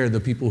wrong way are the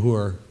people who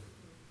are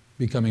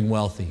becoming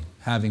wealthy,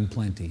 having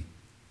plenty.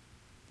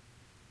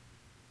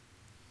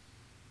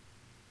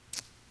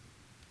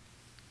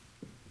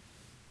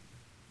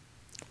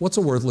 What's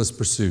a worthless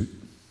pursuit?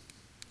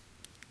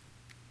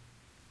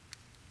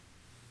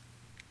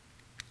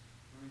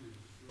 Trying to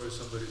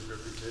destroy somebody's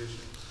reputation.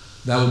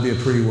 That would be a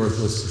pretty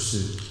worthless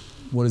pursuit.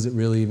 What is it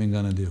really even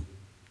going to do?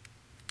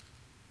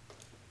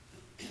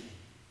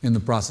 In the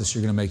process,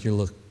 you're going to make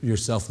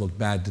yourself look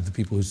bad to the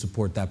people who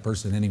support that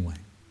person anyway.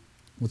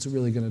 What's it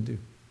really going to do?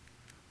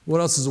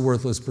 What else is a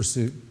worthless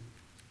pursuit?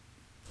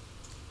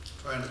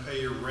 Trying to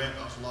pay your rent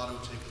off lotto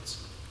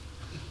tickets.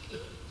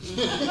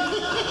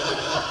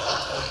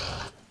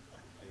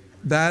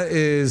 That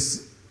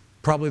is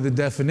probably the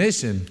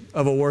definition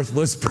of a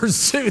worthless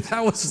pursuit.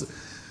 That was.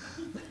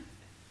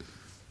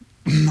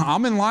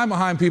 I'm in line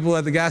behind people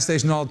at the gas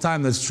station all the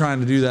time that's trying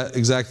to do that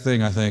exact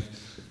thing, I think.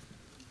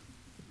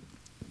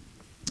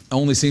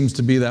 Only seems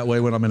to be that way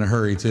when I'm in a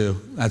hurry, too.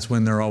 That's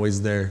when they're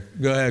always there.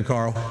 Go ahead,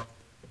 Carl.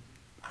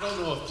 I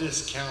don't know if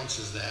this counts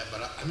as that,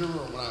 but I remember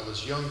when I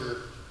was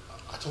younger,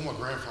 I told my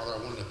grandfather I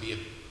wanted to be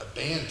a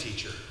band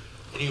teacher,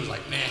 and he was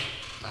like,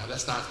 nah,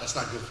 that's not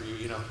good for you,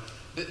 you know.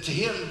 To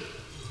him,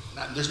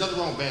 there's nothing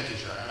wrong with band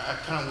teacher. I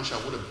kind of wish I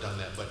would have done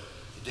that, but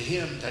to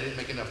him, I didn't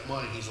make enough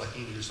money. He's like,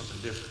 you need to do something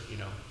different, you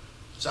know.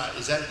 So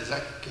is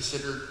that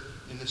considered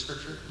in the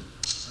scripture?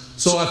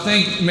 So I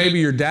think maybe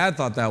your dad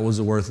thought that was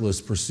a worthless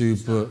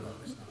pursuit, but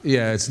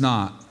yeah, it's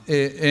not.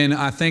 And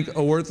I think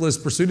a worthless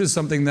pursuit is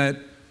something that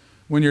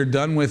when you're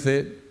done with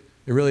it,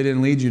 it really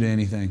didn't lead you to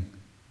anything.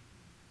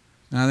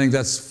 And I think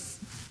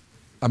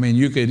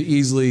you could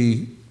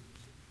easily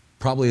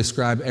probably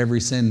ascribe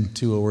every sin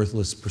to a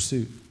worthless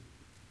pursuit.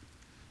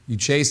 You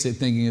chase it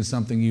thinking it's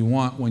something you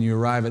want. When you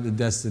arrive at the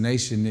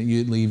destination,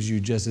 it leaves you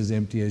just as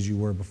empty as you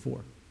were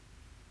before.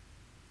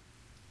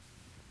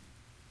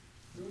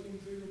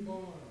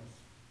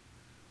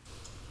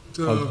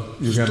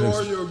 To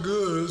store your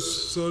goods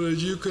so that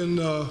you can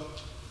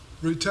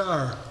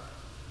retire.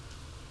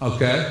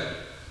 Okay.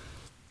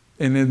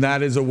 And then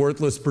that is a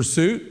worthless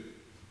pursuit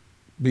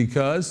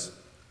because?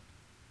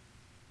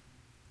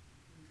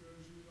 Because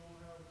you don't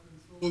have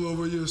control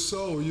over your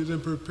soul. You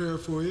didn't prepare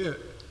for it.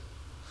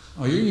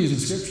 Oh, you're using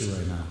scripture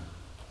right now.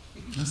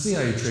 I see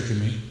how you're tricking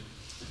me.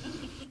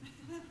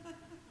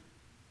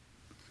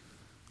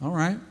 All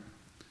right.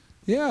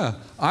 Yeah,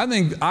 I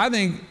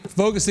think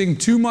focusing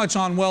too much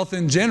on wealth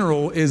in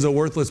general is a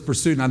worthless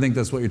pursuit, and I think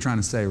that's what you're trying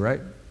to say, right?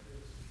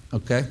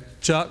 Okay.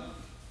 Chuck?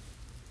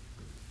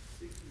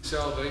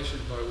 Salvation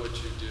by what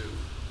you do.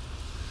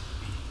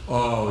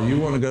 Oh, you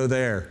want to go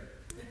there.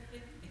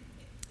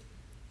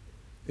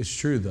 It's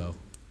true, though.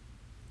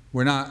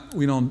 We're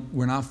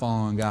not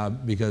following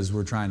God because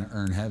we're trying to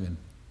earn heaven.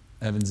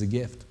 Heaven's a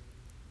gift.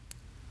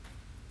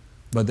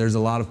 But there's a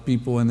lot of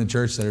people in the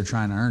church that are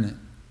trying to earn it.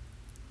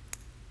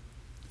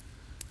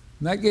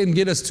 And that can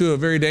get us to a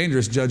very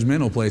dangerous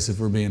judgmental place if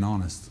we're being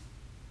honest.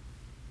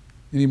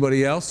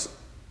 Anybody else?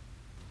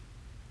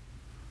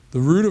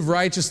 The root of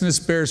righteousness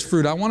bears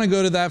fruit. I want to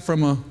go to that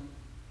from a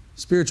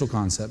spiritual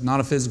concept, not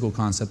a physical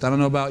concept. I don't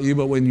know about you,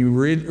 but when you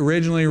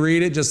originally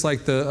read it, just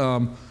like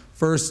the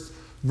first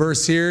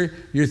verse here,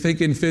 you're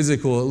thinking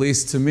physical, at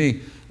least to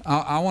me.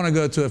 I want to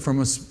go to it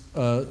from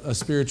a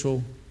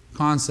spiritual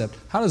concept.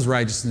 How does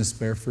righteousness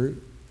bear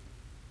fruit?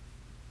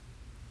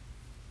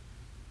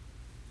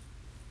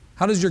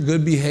 How does your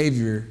good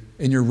behavior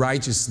and your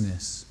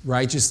righteousness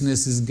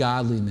is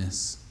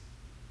godliness.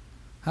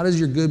 How does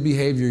your good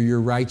behavior,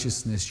 your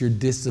righteousness, your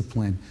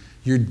discipline,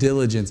 your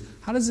diligence,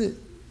 how does it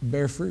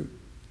bear fruit?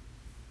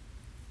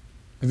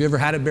 Have you ever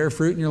had it bear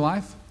fruit in your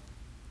life?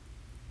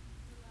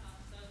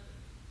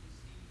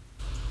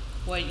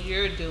 What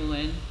you're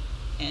doing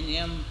and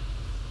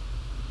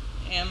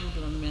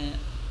implement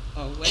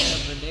or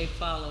whatever, they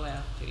follow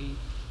after you.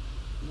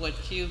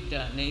 What you've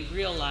done, they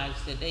realize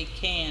that they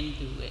can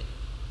do it.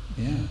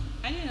 Yeah.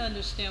 I didn't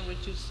understand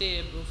what you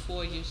said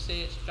before you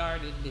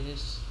started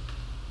this.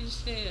 You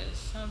said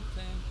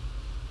something.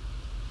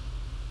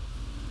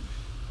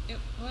 It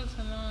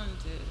wasn't on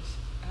this.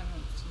 I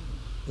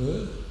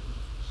don't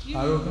see.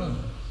 I don't know.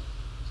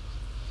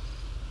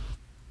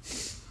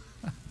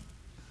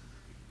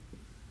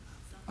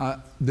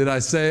 Did I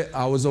say,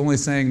 I was only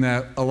saying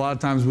that a lot of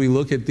times we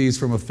look at these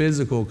from a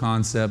physical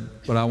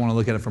concept, but I want to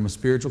look at it from a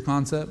spiritual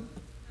concept?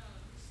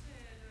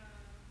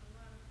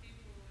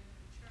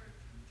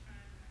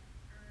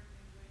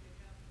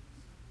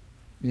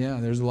 Yeah,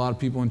 there's a lot of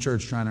people in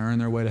church trying to earn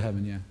their way to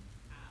heaven, yeah.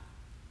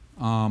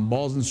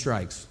 Balls and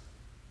strikes.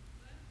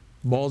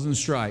 Balls and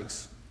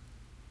strikes.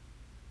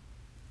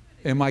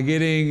 Am I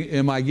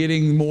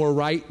getting more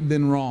right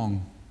than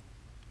wrong?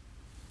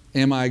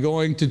 Am I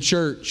going to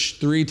church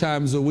 3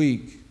 times a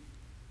week?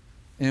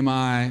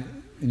 And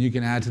you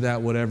can add to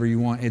that whatever you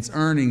want. It's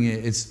earning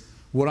it.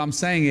 What I'm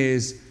saying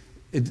is,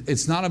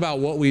 it's not about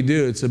what we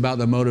do, it's about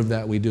the motive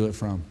that we do it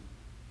from.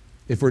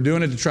 If we're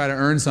doing it to try to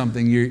earn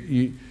something,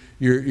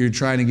 you're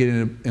trying to get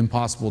an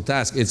impossible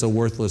task. It's a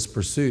worthless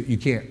pursuit. You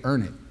can't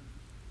earn it.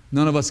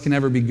 None of us can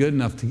ever be good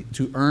enough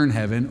to earn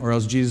heaven, or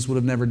else Jesus would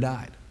have never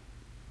died.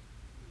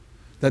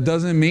 That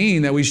doesn't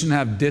mean that we shouldn't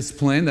have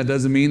discipline. That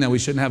doesn't mean that we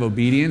shouldn't have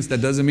obedience.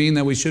 That doesn't mean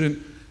that we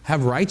shouldn't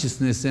have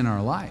righteousness in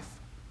our life.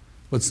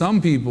 But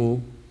some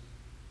people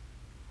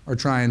are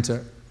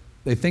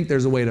they think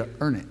there's a way to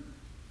earn it.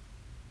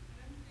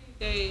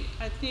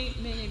 I think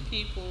many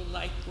people,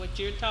 like what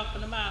you're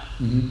talking about,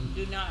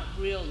 do not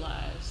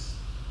realize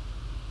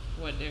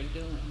what they're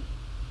doing.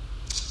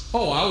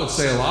 Oh, I would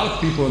say a lot of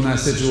people in that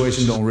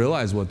situation don't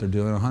realize what they're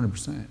doing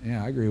 100%.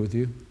 Yeah, I agree with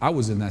you. I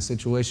was in that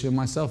situation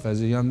myself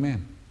as a young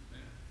man.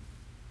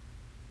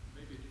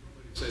 Maybe a different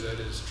way to say that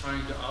is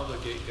trying to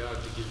obligate God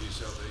to give you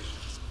salvation.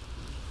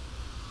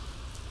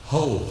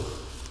 Oh.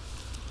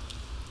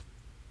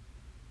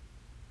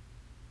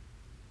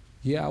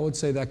 Yeah, I would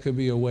say that could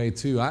be a way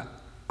too. I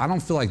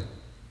don't feel like.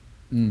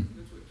 That's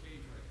what Cain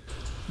tried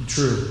to do.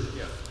 True.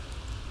 Yeah.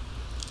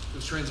 It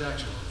was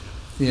transactional.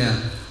 Yeah.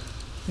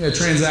 Yeah,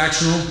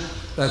 transactional.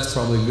 That's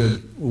probably a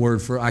good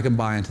word for. I can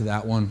buy into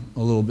that one a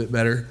little bit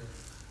better.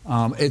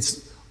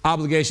 It's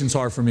obligation's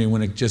hard for me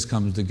when it just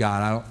comes to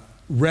God.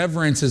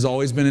 Reverence has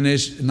always been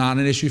not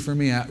an issue for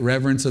me.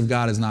 Reverence of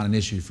God is not an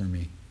issue for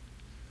me.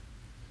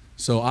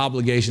 So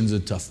obligation's a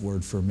tough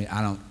word for me.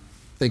 I don't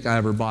think I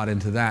ever bought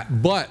into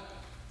that. But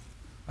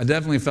I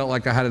definitely felt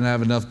like I hadn't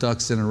have enough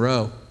ducks in a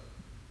row.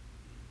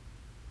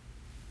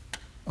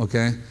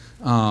 Okay?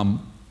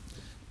 And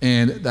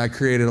that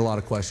created a lot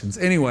of questions.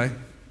 Anyway,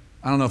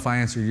 I don't know if I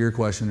answered your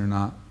question or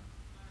not.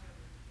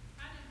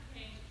 How did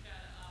Cain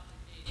try to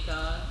obligate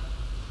God?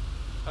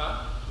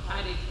 Huh?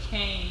 How did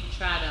Cain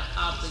try to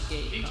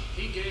obligate God?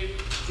 He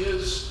gave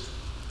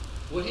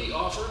what he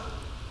offered.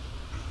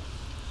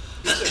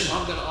 He said,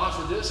 I'm going to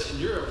offer this,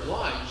 and you're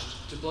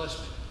obliged to bless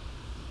me.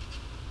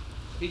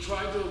 He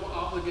tried to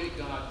obligate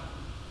God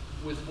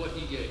with what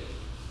he gave.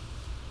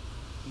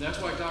 And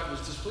that's why God was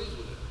displeased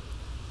with it.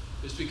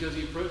 It's because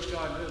he approached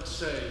God and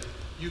said,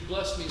 you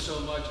blessed me so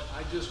much,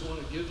 I just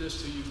want to give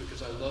this to you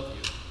because I love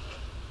you.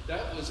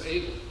 That was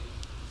Abel.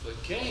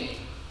 But Cain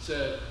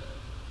said,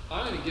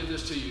 I'm going to give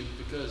this to you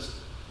because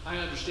I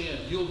understand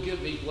you'll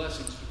give me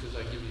blessings because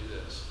I give you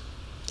this.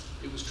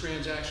 It was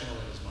transactional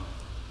in his mind.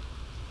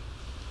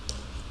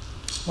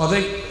 Well,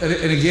 I think,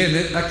 and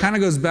again, that kind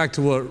of goes back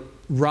to what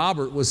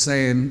Robert was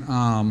saying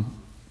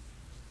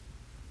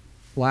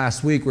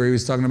last week, where he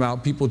was talking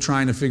about people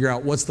trying to figure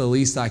out what's the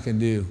least I can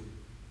do.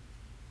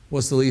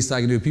 What's the least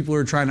I can do? People who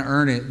are trying to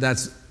earn it,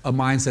 that's a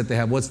mindset they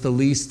have. What's the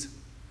least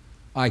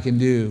I can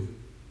do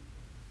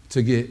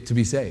to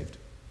be saved?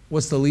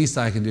 What's the least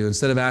I can do?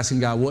 Instead of asking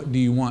God, what do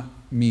you want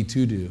me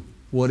to do?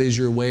 What is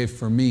your way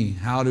for me?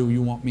 How do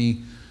you want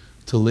me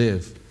to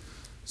live?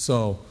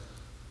 So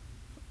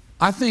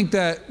I think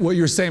that what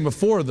you were saying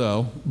before,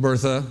 though,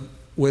 Bertha,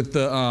 with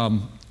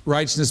the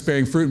righteousness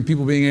bearing fruit and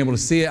people being able to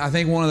see it, I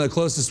think one of the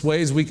closest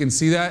ways we can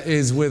see that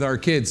is with our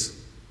kids.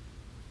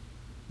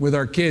 With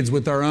our kids,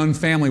 with our own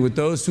family, with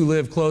those who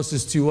live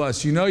closest to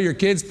us. You know your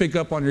kids pick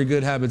up on your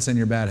good habits and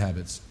your bad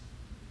habits.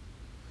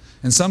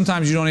 And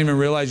sometimes you don't even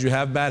realize you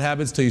have bad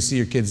habits till you see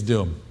your kids do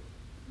them.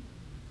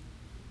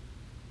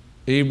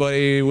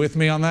 Anybody with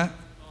me on that? I'm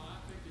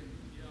thinking,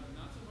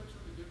 not so much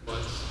on the good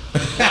ones.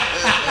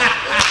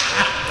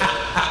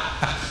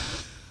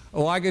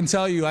 Well, I can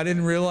tell you, I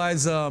didn't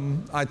realize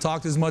I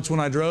talked as much when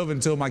I drove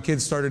until my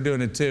kids started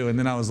doing it too. And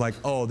then I was like,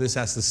 oh, this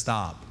has to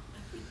stop.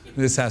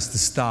 This has to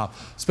stop.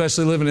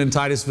 Especially living in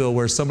Titusville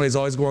where somebody's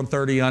always going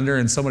 30 under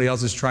and somebody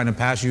else is trying to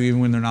pass you even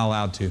when they're not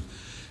allowed to.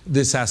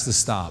 This has to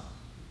stop.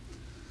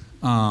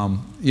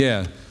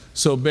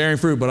 So bearing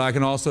fruit, but I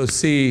can also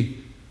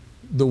see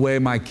the way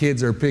my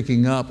kids are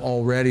picking up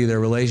already their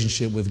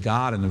relationship with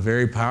God in a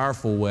very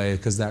powerful way,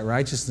 because that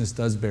righteousness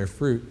does bear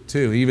fruit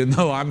too, even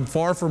though I'm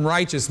far from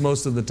righteous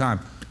most of the time.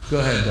 Go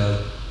ahead,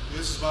 Doug.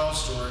 This is my own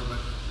story, but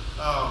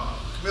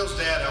Camille's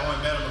dad, I only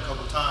met him a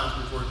couple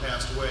times before he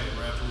passed away,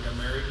 right after we got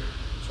married.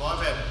 So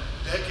I've had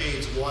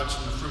decades of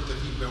watching the fruit that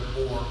he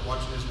bore,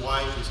 watching his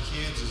wife, his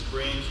kids, his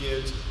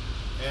grandkids,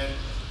 and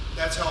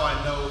that's how I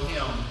know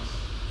him,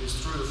 is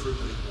through the fruit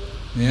that he bore.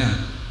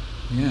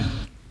 Yeah.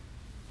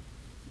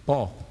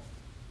 Paul.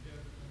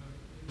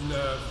 In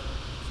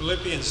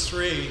Philippians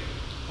 3,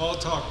 Paul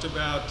talked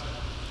about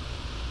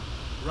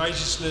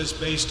righteousness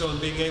based on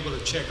being able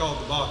to check all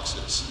the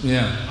boxes.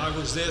 Yeah. I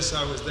was this,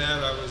 I was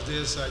that, I was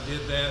this, I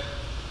did that.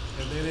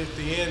 And then at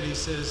the end he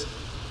says,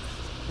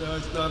 no,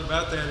 it's not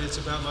about that, it's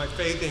about my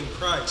faith in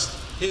Christ,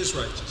 his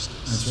righteousness.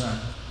 That's right.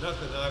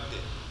 Nothing I've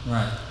did.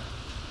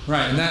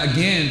 Right. And that,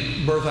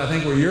 again, Bertha, I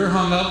think where you're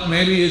hung up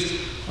maybe is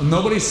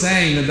nobody's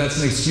saying that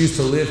that's an excuse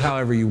to live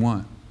however you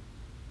want.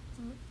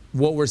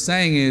 What we're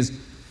saying is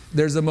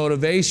there's a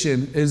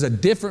motivation, there's a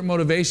different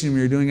motivation when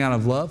you're doing out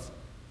of love,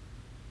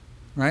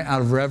 right?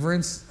 Out of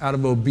reverence, out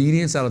of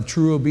obedience, out of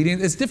true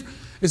obedience. It's different.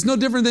 It's no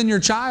different than your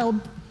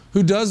child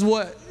who does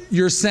what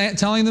you're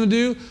telling them to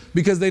do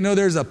because they know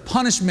there's a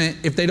punishment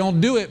if they don't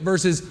do it,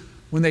 versus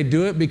when they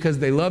do it because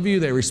they love you,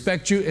 they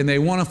respect you, and they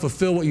want to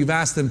fulfill what you've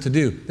asked them to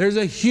do. There's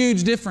a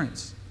huge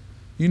difference.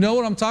 You know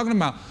what I'm talking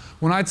about.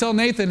 When I tell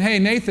Nathan, hey,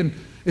 Nathan,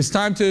 it's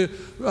time to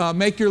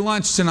make your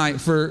lunch tonight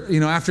for,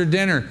 after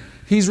dinner.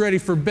 He's ready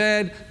for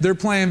bed. They're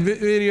playing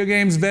video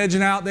games,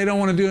 vegging out. They don't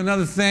want to do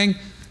another thing.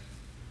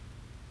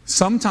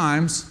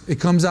 Sometimes it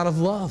comes out of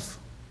love.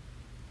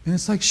 And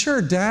it's like,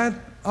 sure, Dad,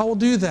 I will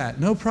do that.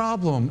 No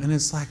problem. And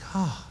it's like,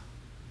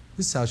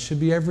 this house should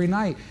be every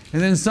night.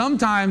 And then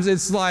sometimes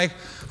it's like,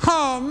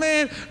 oh,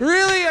 man,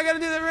 really? I got to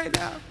do that right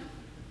now?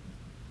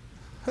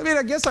 I mean,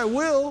 I guess I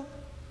will.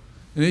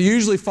 And it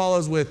usually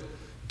follows with,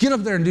 get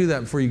up there and do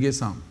that before you get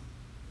something.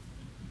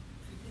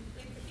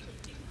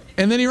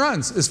 And then he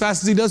runs as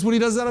fast as he does what he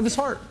does out of his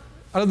heart,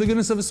 out of the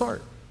goodness of his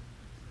heart.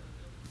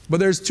 But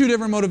there's two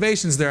different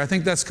motivations there. I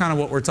think that's kind of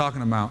what we're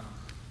talking about.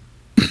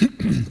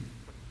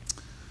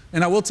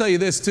 And I will tell you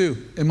this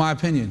too, in my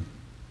opinion.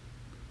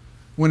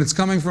 when it's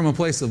coming from a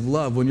place of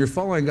love, when you're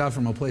following God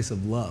from a place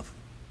of love,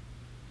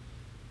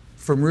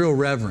 from real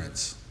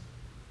reverence,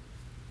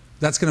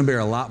 that's going to bear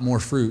a lot more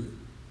fruit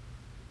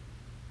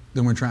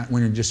than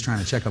when you're just trying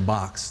to check a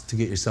box to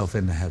get yourself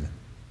into heaven.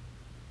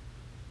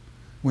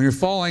 When you're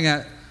falling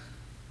at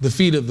the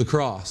feet of the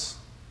cross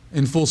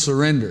in full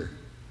surrender,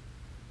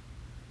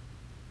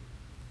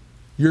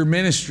 your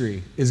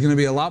ministry is going to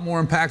be a lot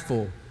more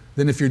impactful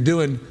than if you're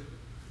doing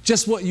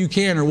just what you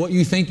can or what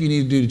you think you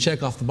need to do to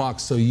check off the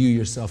box so you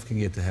yourself can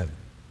get to heaven.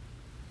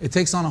 It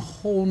takes on a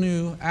whole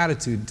new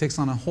attitude. It takes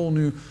on a whole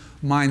new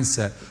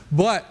mindset.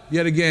 But,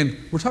 yet again,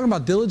 we're talking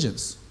about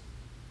diligence.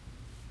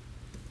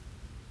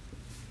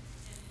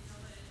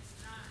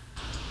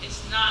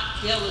 It's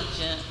not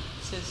diligent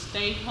to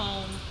stay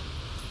home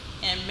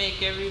and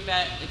make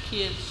everybody, the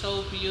kids,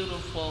 so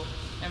beautiful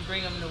and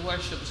bring them to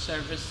worship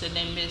service and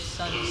they miss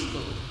Sunday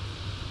school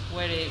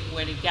where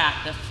they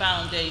got the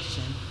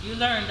foundation. You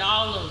learned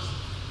all those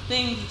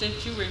things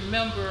that you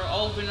remember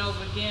over and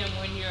over again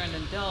when you're an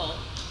adult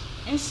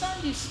in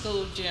Sunday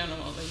school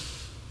generally.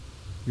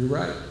 You're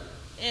right.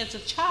 As a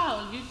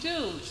child, you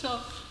do.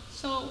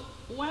 So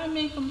why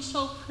make them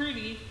so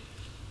pretty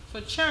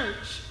for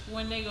church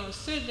when they're going to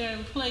sit there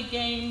and play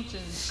games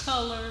and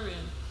color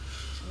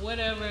and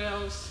whatever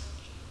else?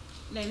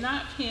 They're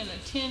not paying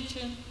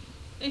attention.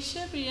 They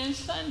should be in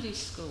Sunday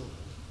school.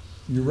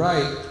 You're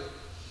right.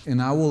 And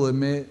I will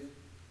admit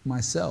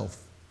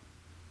myself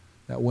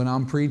that when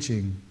I'm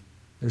preaching,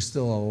 there's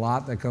still a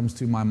lot that comes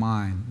to my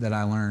mind that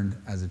I learned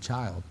as a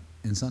child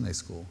in Sunday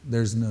school.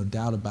 There's no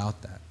doubt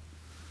about that.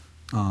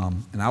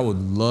 And I would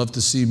love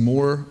to see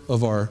more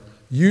of our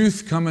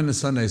youth come into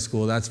Sunday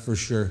school, that's for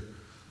sure.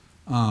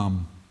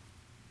 Yeah.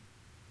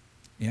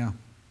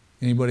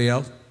 Anybody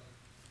else?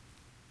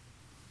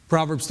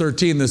 Proverbs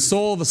 13, the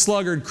soul of a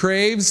sluggard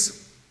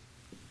craves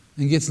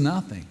and gets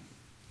nothing,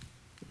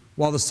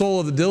 while the soul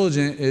of the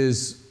diligent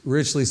is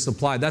richly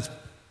supplied. That's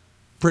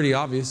pretty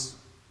obvious.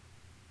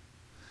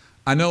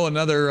 I know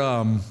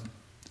another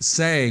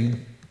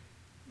saying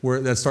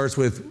that starts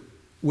with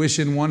wish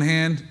in one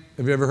hand.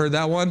 Have you ever heard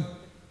that one?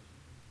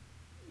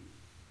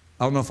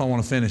 I don't know if I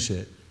want to finish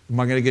it. Am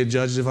I going to get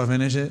judged if I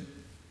finish it?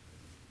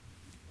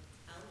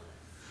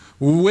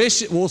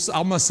 Wish, well,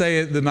 I'm going to say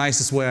it the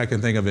nicest way I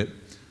can think of it.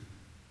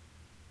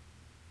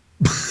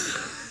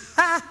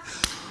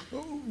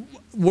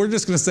 We're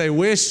just going to say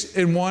wish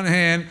in one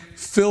hand,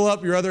 fill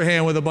up your other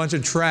hand with a bunch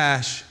of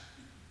trash.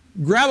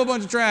 Grab a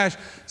bunch of trash,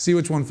 see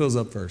which one fills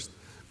up first.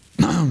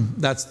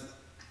 That's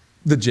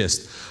the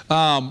gist.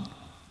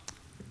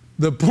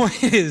 The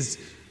point is,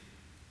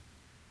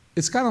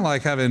 it's kind of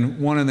like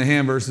having one in the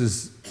hand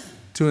versus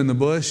two in the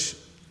bush,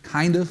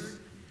 kind of.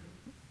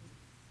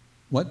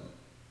 What?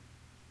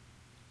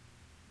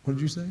 What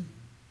did you say?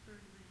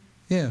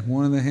 Yeah,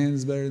 one in the hand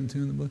is better than two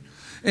in the bush.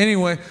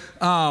 Anyway,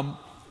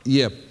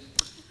 yeah.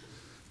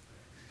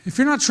 If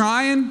you're not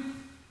trying,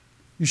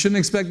 you shouldn't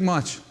expect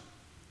much.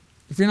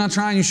 If you're not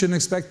trying, you shouldn't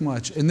expect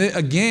much. And then,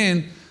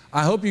 again,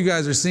 I hope you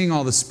guys are seeing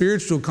all the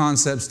spiritual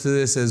concepts to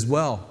this as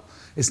well.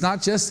 It's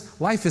not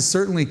just, life is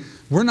certainly,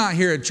 we're not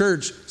here at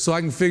church so I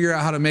can figure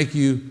out how to make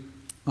you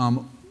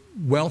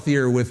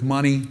wealthier with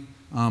money,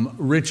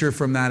 richer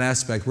from that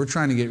aspect. We're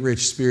trying to get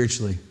rich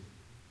spiritually.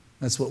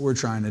 That's what we're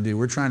trying to do.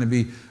 We're trying to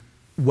be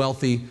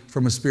wealthy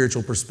from a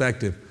spiritual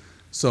perspective.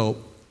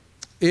 So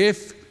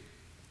if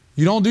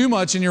you don't do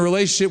much in your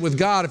relationship with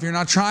God, if you're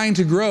not trying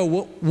to grow,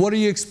 what are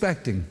you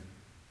expecting?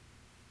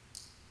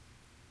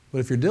 But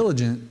if you're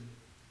diligent,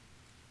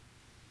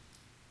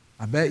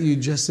 I bet you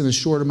just in a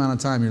short amount of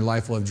time, your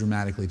life will have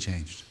dramatically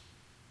changed.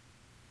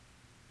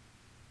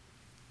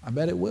 I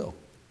bet it will.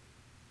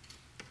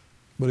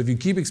 But if you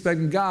keep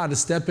expecting God to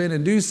step in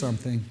and do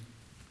something,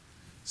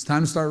 it's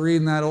time to start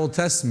reading that Old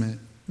Testament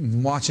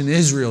and watching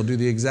Israel do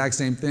the exact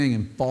same thing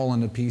and fall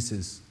into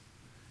pieces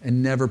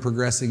and never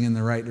progressing in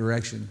the right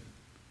direction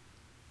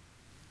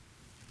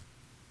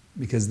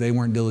because they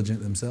weren't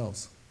diligent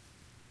themselves.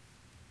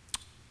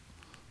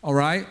 All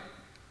right?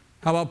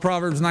 How about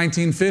Proverbs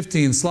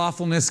 19:15?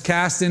 Slothfulness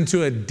cast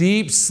into a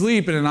deep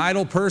sleep, and an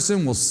idle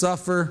person will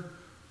suffer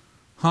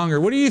hunger.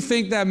 What do you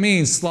think that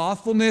means?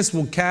 Slothfulness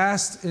will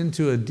cast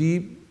into a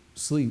deep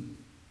sleep.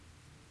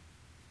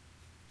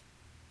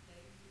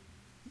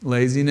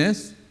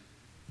 Laziness.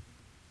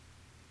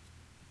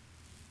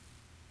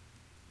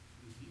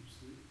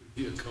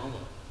 Be a coma.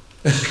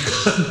 It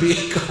could be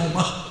a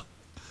coma.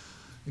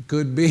 It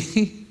could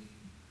be.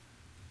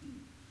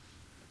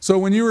 So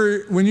when you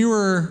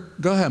were,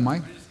 go ahead,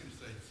 Mike. I'm just going to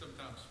say,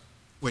 sometimes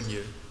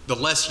the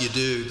less you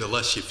do, the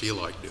less you feel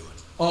like doing.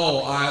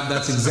 Oh,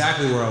 that's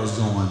exactly where I was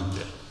going.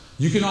 Yeah.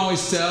 You can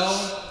always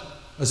tell,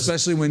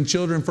 especially when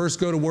children first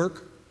go to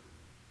work,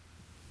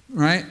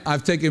 right?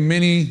 I've taken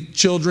many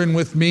children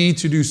with me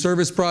to do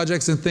service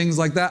projects and things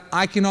like that.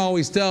 I can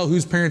always tell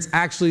whose parents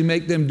actually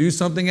make them do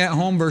something at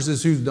home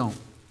versus whose don't.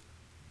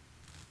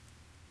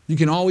 You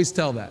can always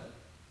tell that.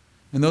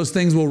 And those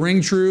things will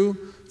ring true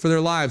for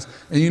their lives.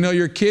 And you know,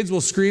 your kids will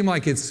scream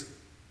like it's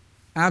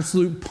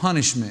absolute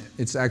punishment.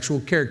 It's actual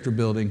character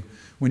building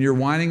When you're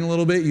whining a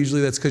little bit, usually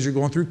that's because you're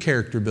going through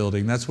character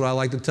building. That's what I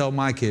like to tell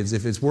my kids.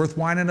 If it's worth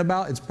whining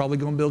about, it's probably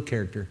going to build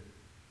character.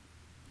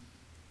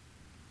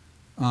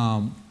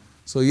 And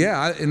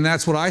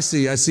that's what I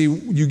see. I see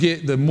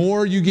the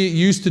more you get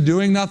used to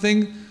doing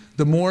nothing,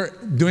 the more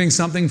doing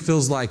something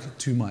feels like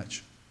too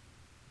much.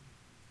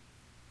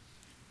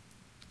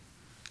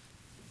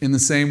 In the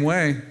same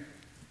way,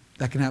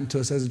 that can happen to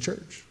us as a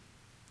church.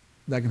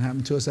 That can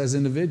happen to us as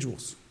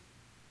individuals.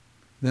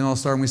 Then all of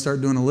a sudden we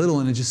start doing a little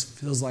and it just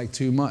feels like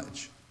too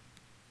much.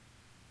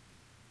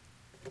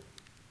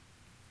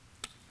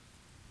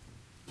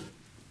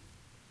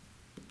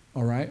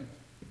 All right?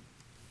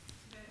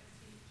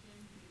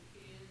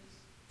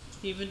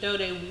 Even though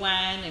they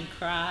whine and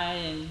cry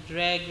and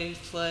drag their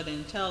foot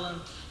and tell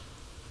them,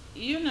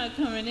 you're not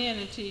coming in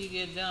until you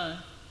get done.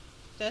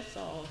 That's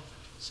all.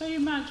 So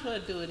you might as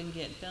well do it and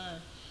get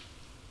done.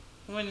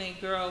 When they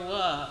grow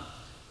up,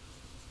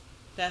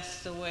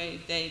 that's the way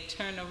they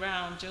turn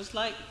around, just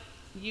like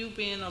you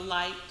being a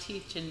light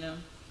teaching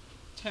them.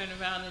 Turn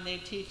around and they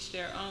teach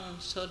their own,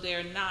 so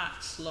they're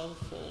not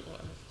slowful or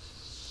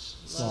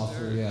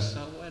sluggards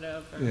or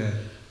whatever. Yeah,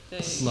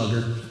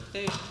 sluggard.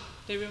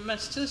 My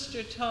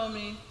sister told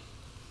me,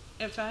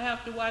 if I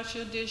have to wash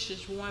your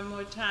dishes one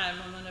more time,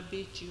 I'm going to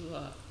beat you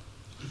up.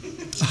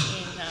 Because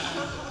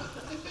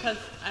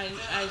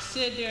I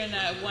sit there and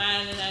I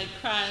whine and I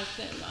cry and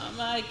say,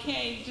 Mama, I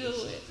can't do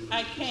it.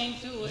 I can't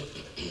do it.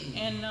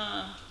 And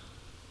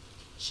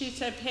she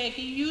said,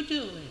 Peggy, you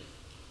do it.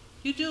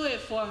 You do it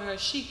for her.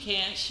 She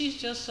can't.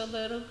 She's just a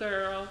little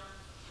girl.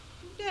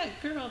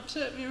 That girl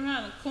took me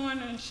around the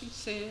corner and she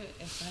said,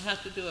 if I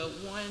have to do it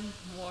one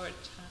more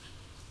time.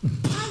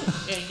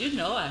 And you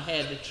know I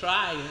had to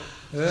try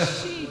her.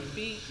 She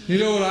beat me. You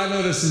know what I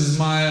notice is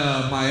my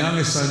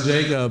youngest son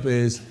Jacob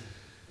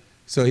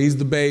so he's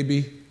the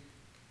baby,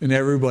 and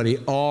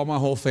all my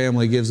whole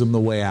family gives him the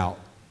way out.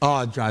 Oh,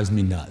 it drives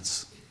me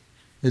nuts.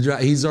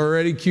 He's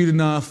already cute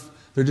enough.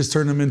 They're just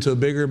turning him into a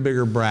bigger and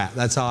bigger brat.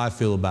 That's how I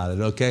feel about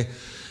it, okay?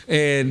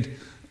 And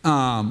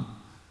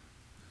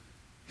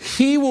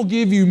he will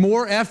give you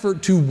more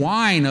effort to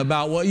whine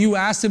about what you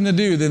asked him to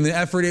do than the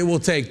effort it will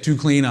take to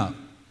clean up.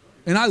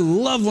 And I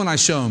love when I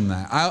show him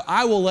that.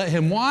 I will let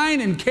him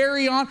whine and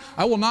carry on.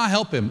 I will not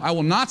help him. I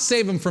will not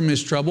save him from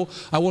his trouble.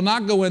 I will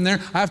not go in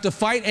there. I have to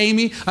fight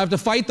Amy. I have to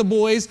fight the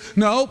boys.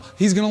 No,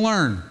 he's going to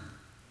learn.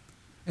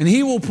 And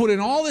he will put in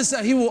all this.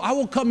 I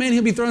will come in.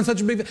 He'll be throwing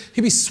such a big,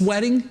 he'll be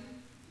sweating.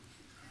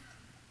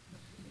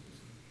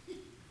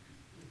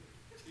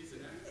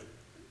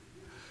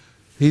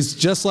 He's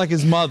just like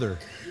his mother.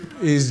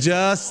 He's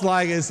just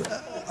like his,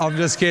 I'm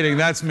just kidding.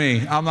 That's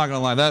me. I'm not going to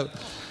lie.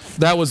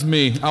 That was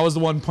me. I was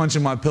the one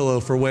punching my pillow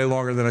for way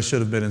longer than I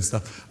should have been and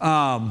stuff.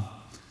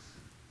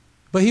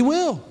 But he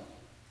will.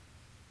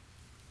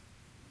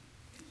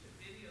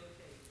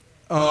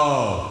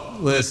 Oh,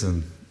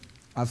 listen.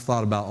 I've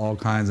thought about all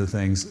kinds of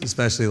things,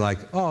 especially like,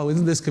 oh,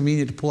 isn't this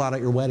convenient to pull out at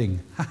your wedding?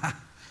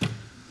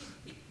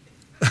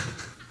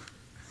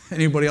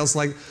 Anybody else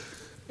like?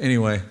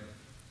 Anyway,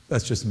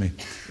 that's just me.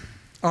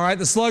 All right,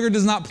 the sluggard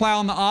does not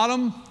plow in the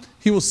autumn.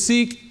 He will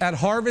seek at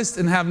harvest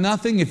and have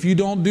nothing. If you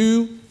don't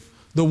do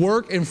the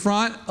work in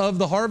front of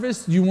the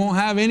harvest, you won't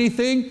have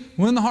anything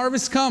when the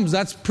harvest comes.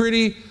 That's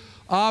pretty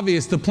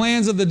obvious. The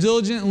plans of the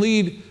diligent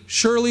lead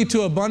surely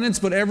to abundance,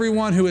 but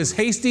everyone who is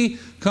hasty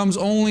comes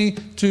only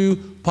to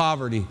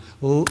poverty.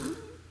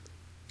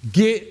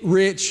 Get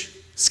rich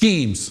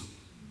schemes.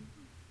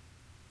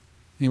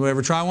 Anybody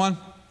ever try one?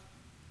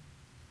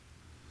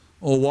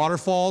 Old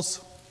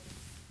waterfalls?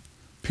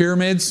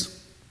 Pyramids?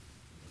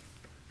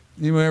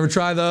 Anybody ever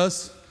try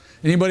those?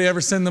 Anybody ever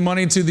send the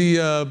money to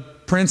the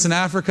prince in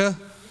Africa?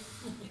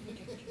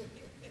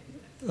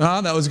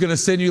 That was going to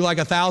send you like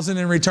 1,000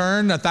 in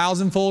return,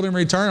 1,000-fold in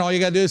return. All you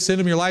got to do is send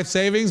him your life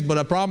savings, but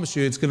I promise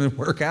you it's going to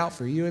work out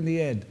for you in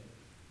the end.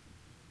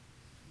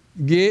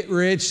 Get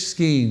rich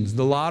schemes.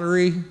 The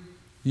lottery,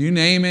 you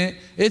name it.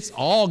 It's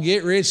all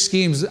get rich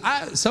schemes.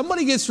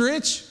 Somebody gets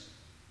rich.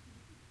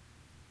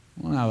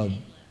 I want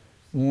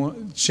to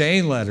have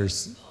chain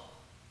letters.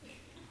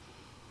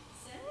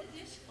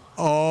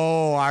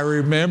 Oh, I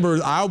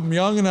remember. I'm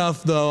young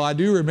enough, though. I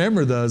do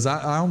remember those.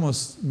 I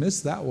almost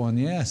missed that one.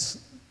 Yes.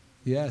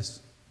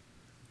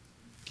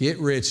 Get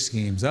rich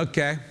schemes.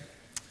 Okay.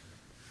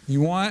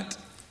 You want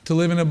to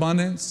live in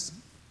abundance?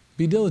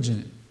 Be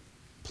diligent.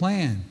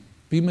 Plan.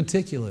 Be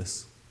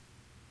meticulous.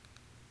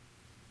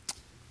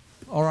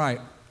 All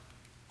right.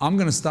 I'm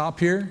going to stop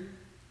here.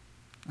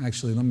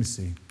 Actually, let me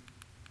see.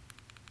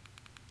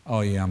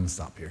 Oh, yeah, I'm going to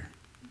stop here.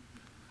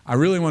 I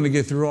really want to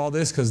get through all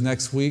this because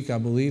next week, I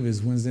believe,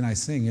 is Wednesday Night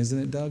Sing, isn't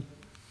it, Doug?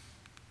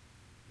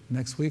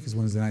 Next week is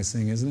Wednesday Night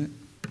Sing, isn't it?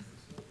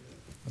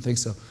 I think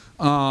so.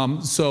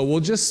 So we'll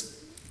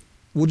just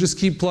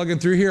keep plugging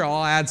through here.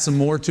 I'll add some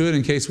more to it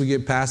in case we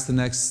get past the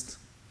next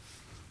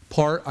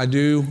part. I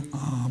do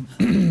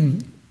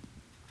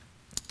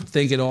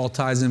think it all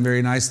ties in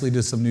very nicely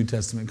to some New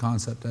Testament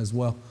concept as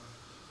well.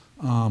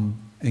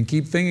 And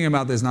keep thinking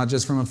about this, not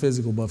just from a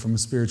physical, but from a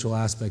spiritual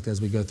aspect as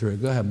we go through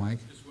it. Go ahead, Mike.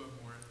 Just one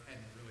more,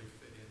 hadn't really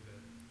fit into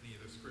any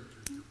of the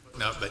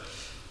No, but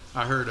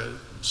I heard a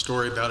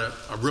story about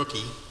a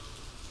rookie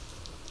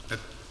at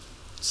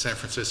San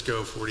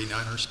Francisco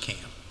 49ers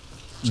camp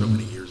so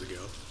many years ago.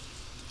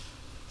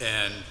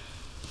 And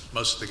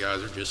most of the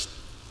guys are just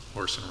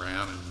horsing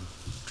around and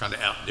trying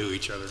to outdo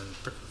each other.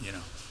 And, you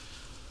know,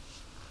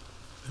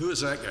 who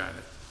is that guy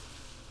that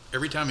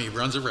every time he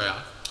runs a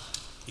route,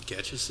 he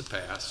catches the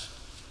pass,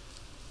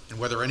 and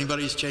whether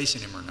anybody's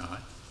chasing him or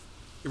not,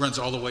 he runs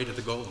all the way to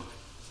the goal line.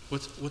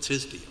 What's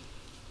his deal?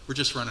 We're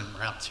just running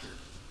routes here.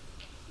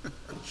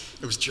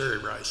 It was Jerry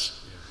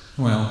Rice.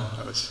 Well,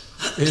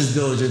 his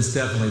diligence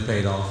definitely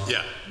paid off.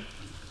 Yeah.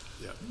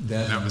 Yeah. Definitely.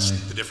 And that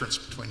was the difference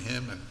between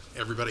him and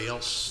everybody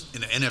else in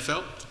the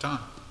NFL at the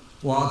time.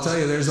 Well, I'll tell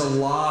you, there's a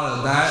lot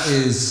of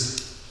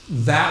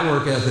that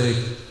work ethic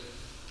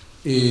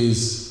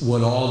is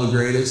what all the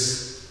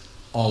greatest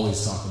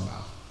always talk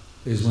about.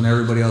 Is when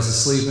everybody else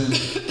is sleeping,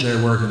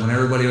 they're working. When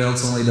everybody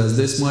else only does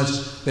this much,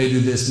 they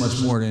do this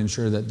much more to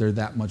ensure that they're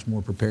that much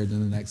more prepared than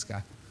the next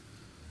guy.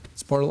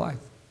 It's part of life.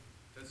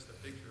 That's the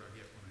picture I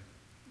get when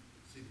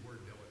I see the word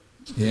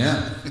diligent.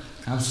 Yeah,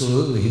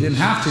 absolutely. He didn't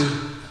have to,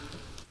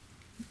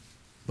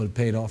 but it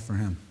paid off for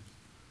him.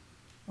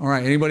 All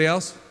right, anybody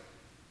else?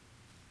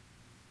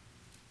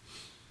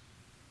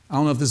 I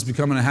don't know if this is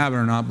becoming a habit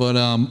or not, but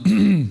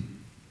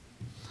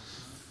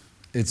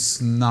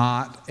it's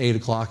not 8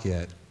 o'clock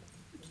yet.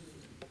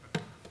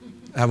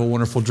 Have a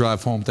wonderful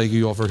drive home. Thank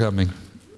you all for coming.